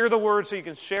 You need to hear the word so you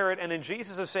can share it. And then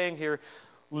Jesus is saying here,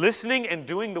 listening and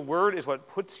doing the word is what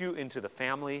puts you into the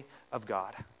family of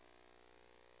God.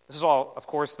 This is all, of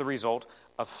course, the result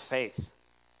of faith.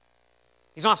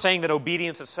 He's not saying that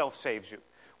obedience itself saves you.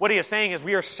 What he is saying is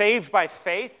we are saved by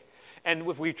faith, and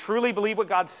if we truly believe what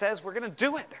God says, we're going to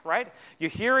do it, right? You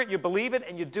hear it, you believe it,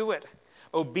 and you do it.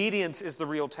 Obedience is the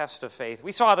real test of faith.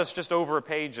 We saw this just over a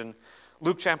page in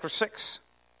Luke chapter 6.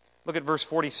 Look at verse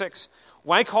 46.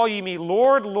 Why call ye me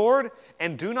Lord, Lord,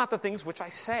 and do not the things which I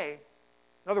say?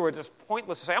 In other words, it's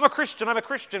pointless to say, I'm a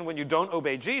Christian, when you don't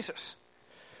obey Jesus.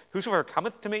 Whosoever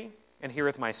cometh to me and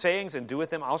heareth my sayings and doeth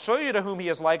them, I'll show you to whom he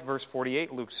is like. Verse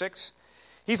 48, Luke 6.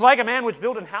 He's like a man which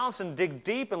built an house and digged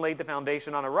deep and laid the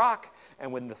foundation on a rock.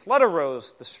 And when the flood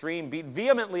arose, the stream beat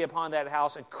vehemently upon that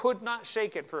house and could not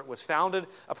shake it, for it was founded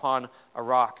upon a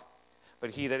rock. But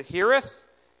he that heareth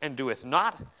and doeth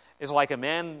not is like a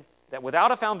man that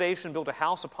without a foundation built a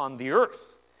house upon the earth,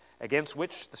 against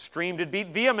which the stream did beat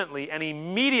vehemently, and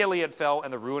immediately it fell,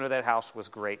 and the ruin of that house was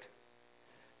great.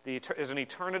 There's an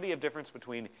eternity of difference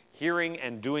between hearing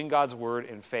and doing God's word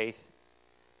in faith,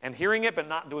 and hearing it but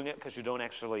not doing it because you don't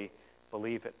actually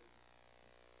believe it.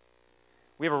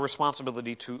 We have a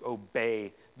responsibility to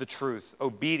obey the truth.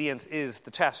 Obedience is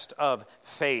the test of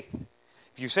faith.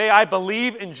 If you say, I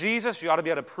believe in Jesus, you ought to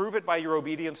be able to prove it by your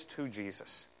obedience to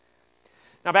Jesus.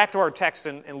 Now back to our text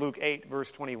in Luke 8,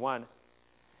 verse 21.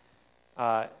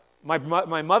 My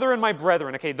mother and my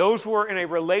brethren, okay, those who are in a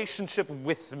relationship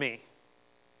with me,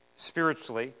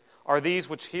 spiritually, are these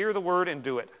which hear the word and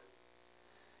do it.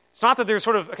 It's not that there's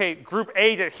sort of, group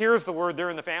A that hears the word, they're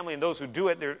in the family, and those who do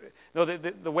it,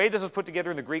 the way this is put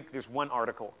together in the Greek, there's one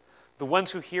article. The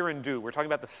ones who hear and do. We're talking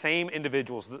about the same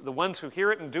individuals. The ones who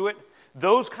hear it and do it,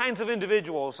 those kinds of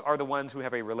individuals are the ones who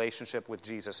have a relationship with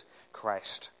Jesus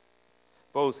Christ.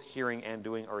 Both hearing and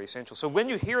doing are essential. So when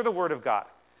you hear the word of God,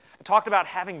 I talked about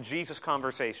having Jesus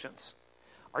conversations.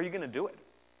 Are you going to do it?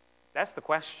 That's the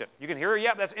question. You can hear,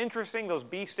 yeah, that's interesting. Those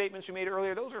B statements you made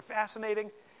earlier, those are fascinating.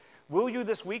 Will you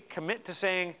this week commit to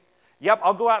saying, yep,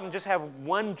 I'll go out and just have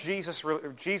one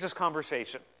Jesus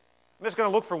conversation. I'm just going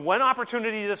to look for one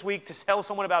opportunity this week to tell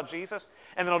someone about Jesus,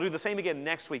 and then I'll do the same again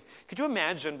next week. Could you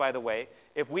imagine, by the way,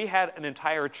 if we had an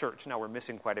entire church, now we're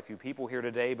missing quite a few people here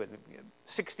today, but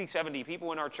 60, 70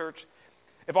 people in our church.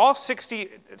 If all 60,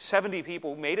 70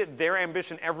 people made it their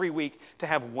ambition every week to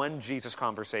have one Jesus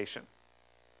conversation.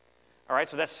 All right,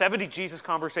 so that's 70 Jesus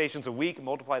conversations a week.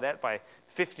 Multiply that by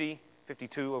 50,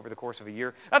 52 over the course of a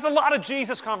year. That's a lot of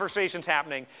Jesus conversations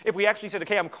happening if we actually said,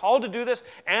 okay, I'm called to do this,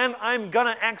 and I'm going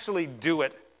to actually do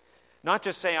it. Not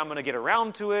just say I'm going to get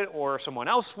around to it, or someone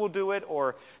else will do it,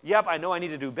 or, yep, I know I need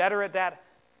to do better at that.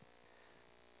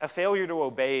 A failure to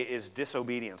obey is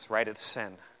disobedience, right? It's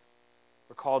sin.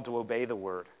 We're called to obey the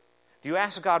word. Do you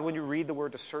ask God when you read the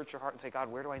word to search your heart and say,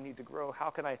 God, where do I need to grow? How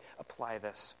can I apply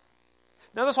this?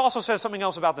 Now, this also says something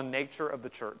else about the nature of the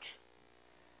church.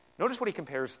 Notice what he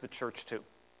compares the church to.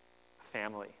 A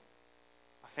family.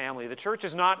 A family. The church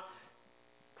is not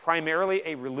primarily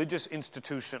a religious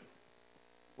institution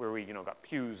where we, got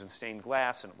pews and stained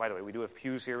glass. And by the way, we do have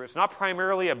pews here. It's not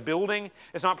primarily a building.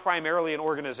 It's not primarily an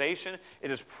organization.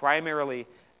 It is primarily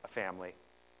a family.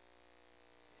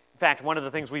 In fact, one of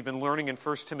the things we've been learning in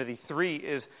 1 Timothy 3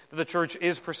 is that the church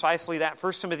is precisely that.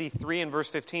 1 Timothy 3 and verse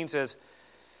 15 says,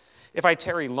 if I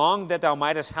tarry long, that thou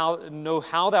mightest know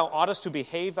how thou oughtest to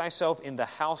behave thyself in the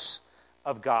house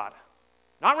of God.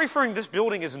 Not referring, this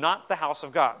building is not the house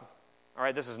of God. All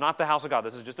right, this is not the house of God.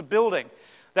 This is just a building.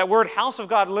 That word house of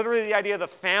God, literally the idea of the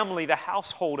family, the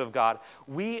household of God.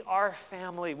 We are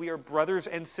family. We are brothers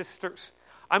and sisters.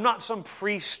 I'm not some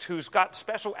priest who's got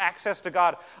special access to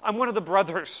God. I'm one of the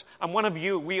brothers. I'm one of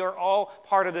you. We are all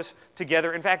part of this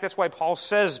together. In fact, that's why Paul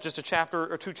says just a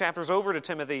chapter or two chapters over to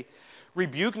Timothy,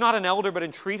 rebuke not an elder, but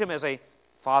entreat him as a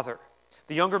father.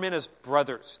 The younger men as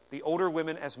brothers. The older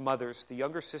women as mothers. The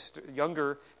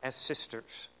younger as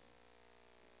sisters.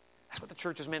 That's what the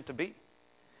church is meant to be.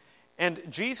 And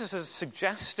Jesus is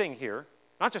suggesting here,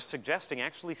 not just suggesting,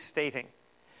 actually stating,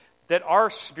 that our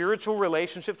spiritual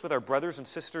relationships with our brothers and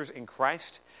sisters in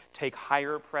Christ take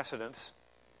higher precedence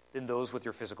than those with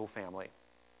your physical family.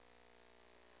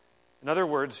 In other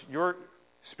words, your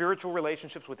spiritual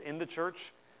relationships within the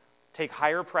church take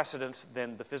higher precedence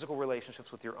than the physical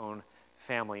relationships with your own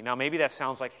family. Now, maybe that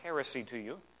sounds like heresy to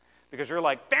you, because you're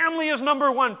like, family is number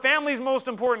one. Family is most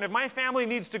important. If my family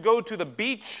needs to go to the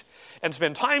beach and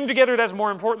spend time together, that's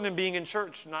more important than being in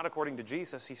church. Not according to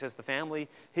Jesus. He says the family,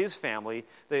 his family,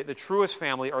 the truest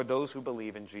family are those who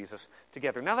believe in Jesus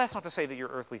together. Now, that's not to say that your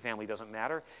earthly family doesn't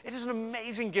matter. It is an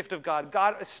amazing gift of God.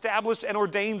 God established and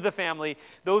ordained the family.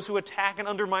 Those who attack and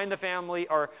undermine the family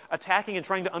are attacking and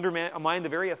trying to undermine the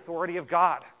very authority of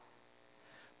God.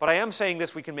 But I am saying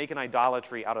this, we can make an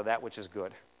idolatry out of that which is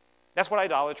good. That's what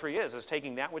idolatry is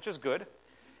taking that which is good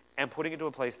and putting it to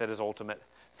a place that is ultimate.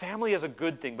 Family is a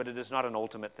good thing, but it is not an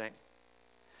ultimate thing.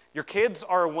 Your kids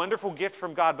are a wonderful gift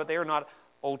from God, but they are not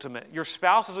ultimate. Your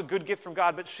spouse is a good gift from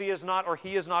God, but she is not, or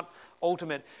he is not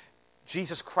ultimate.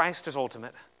 Jesus Christ is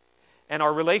ultimate. And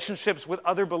our relationships with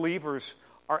other believers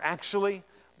are actually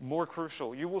more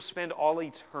crucial. You will spend all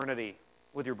eternity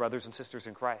with your brothers and sisters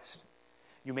in Christ.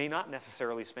 you may not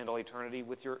necessarily spend all eternity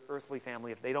with your earthly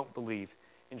family if they don't believe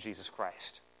in Jesus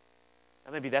Christ.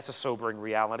 Now, maybe that's a sobering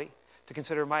reality to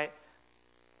consider. My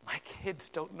kids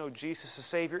don't know Jesus as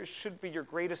Savior. It should be your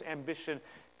greatest ambition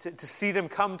to see them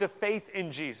come to faith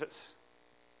in Jesus.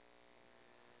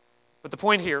 But the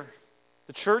point here,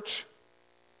 the church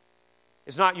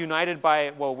is not united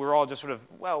by, we're all just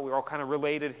we're all kind of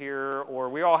related here, or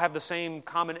we all have the same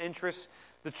common interests.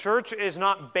 The church is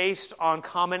not based on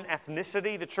common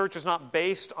ethnicity. The church is not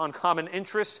based on common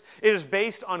interests. It is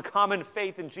based on common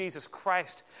faith in Jesus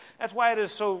Christ. That's why it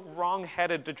is so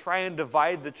wrong-headed to try and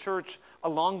divide the church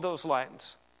along those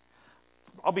lines.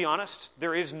 I'll be honest,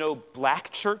 there is no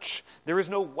black church. There is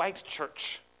no white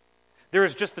church. There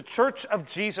is just the church of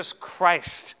Jesus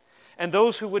Christ. And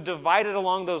those who would divide it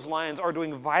along those lines are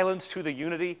doing violence to the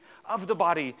unity of the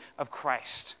body of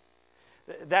Christ.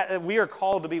 That we are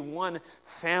called to be one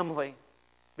family.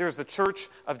 There's the church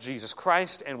of Jesus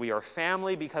Christ, and we are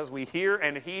family because we hear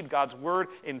and heed God's word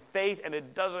in faith, and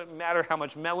it doesn't matter how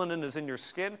much melanin is in your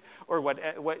skin or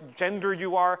what gender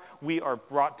you are, we are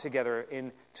brought together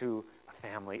into a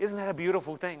family. Isn't that a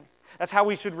beautiful thing? That's how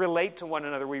we should relate to one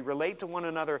another. We relate to one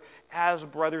another as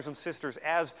brothers and sisters,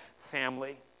 as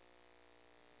family.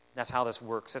 That's how this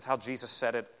works. That's how Jesus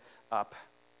set it up.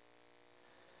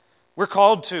 We're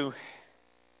called to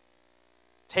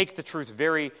take the truth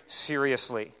very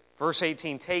seriously. Verse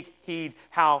 18, take heed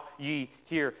how ye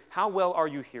hear. How well are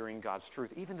you hearing God's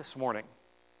truth, even this morning?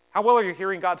 How well are you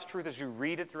hearing God's truth as you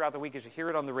read it throughout the week, as you hear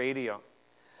it on the radio?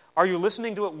 Are you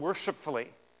listening to it worshipfully,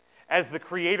 as the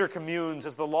Creator communes,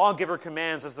 as the lawgiver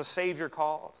commands, as the Savior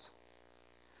calls?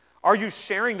 Are you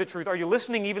sharing the truth? Are you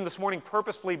listening even this morning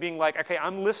purposefully, being like, okay,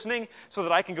 I'm listening so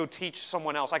that I can go teach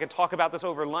someone else. I can talk about this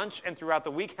over lunch and throughout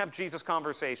the week have Jesus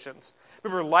conversations.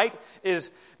 Remember, light is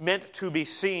meant to be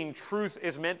seen. Truth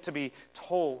is meant to be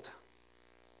told.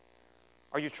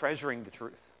 Are you treasuring the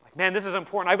truth? Like, man, this is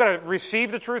important. I've got to receive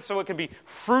the truth so it can be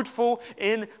fruitful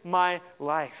in my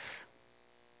life.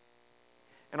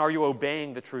 And are you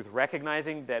obeying the truth,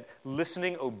 recognizing that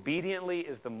listening obediently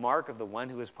is the mark of the one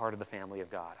who is part of the family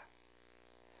of God?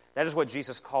 That is what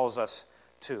Jesus calls us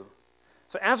to.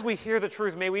 So as we hear the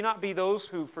truth, may we not be those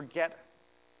who forget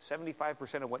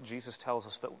 75% of what Jesus tells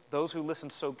us, but those who listen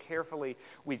so carefully,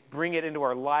 we bring it into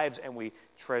our lives and we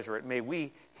treasure it. May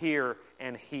we hear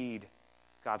and heed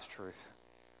God's truth.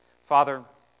 Father,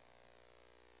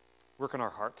 work in our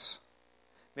hearts.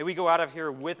 May we go out of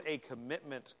here with a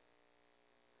commitment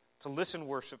to listen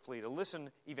worshipfully, to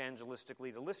listen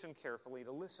evangelistically, to listen carefully,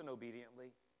 to listen obediently.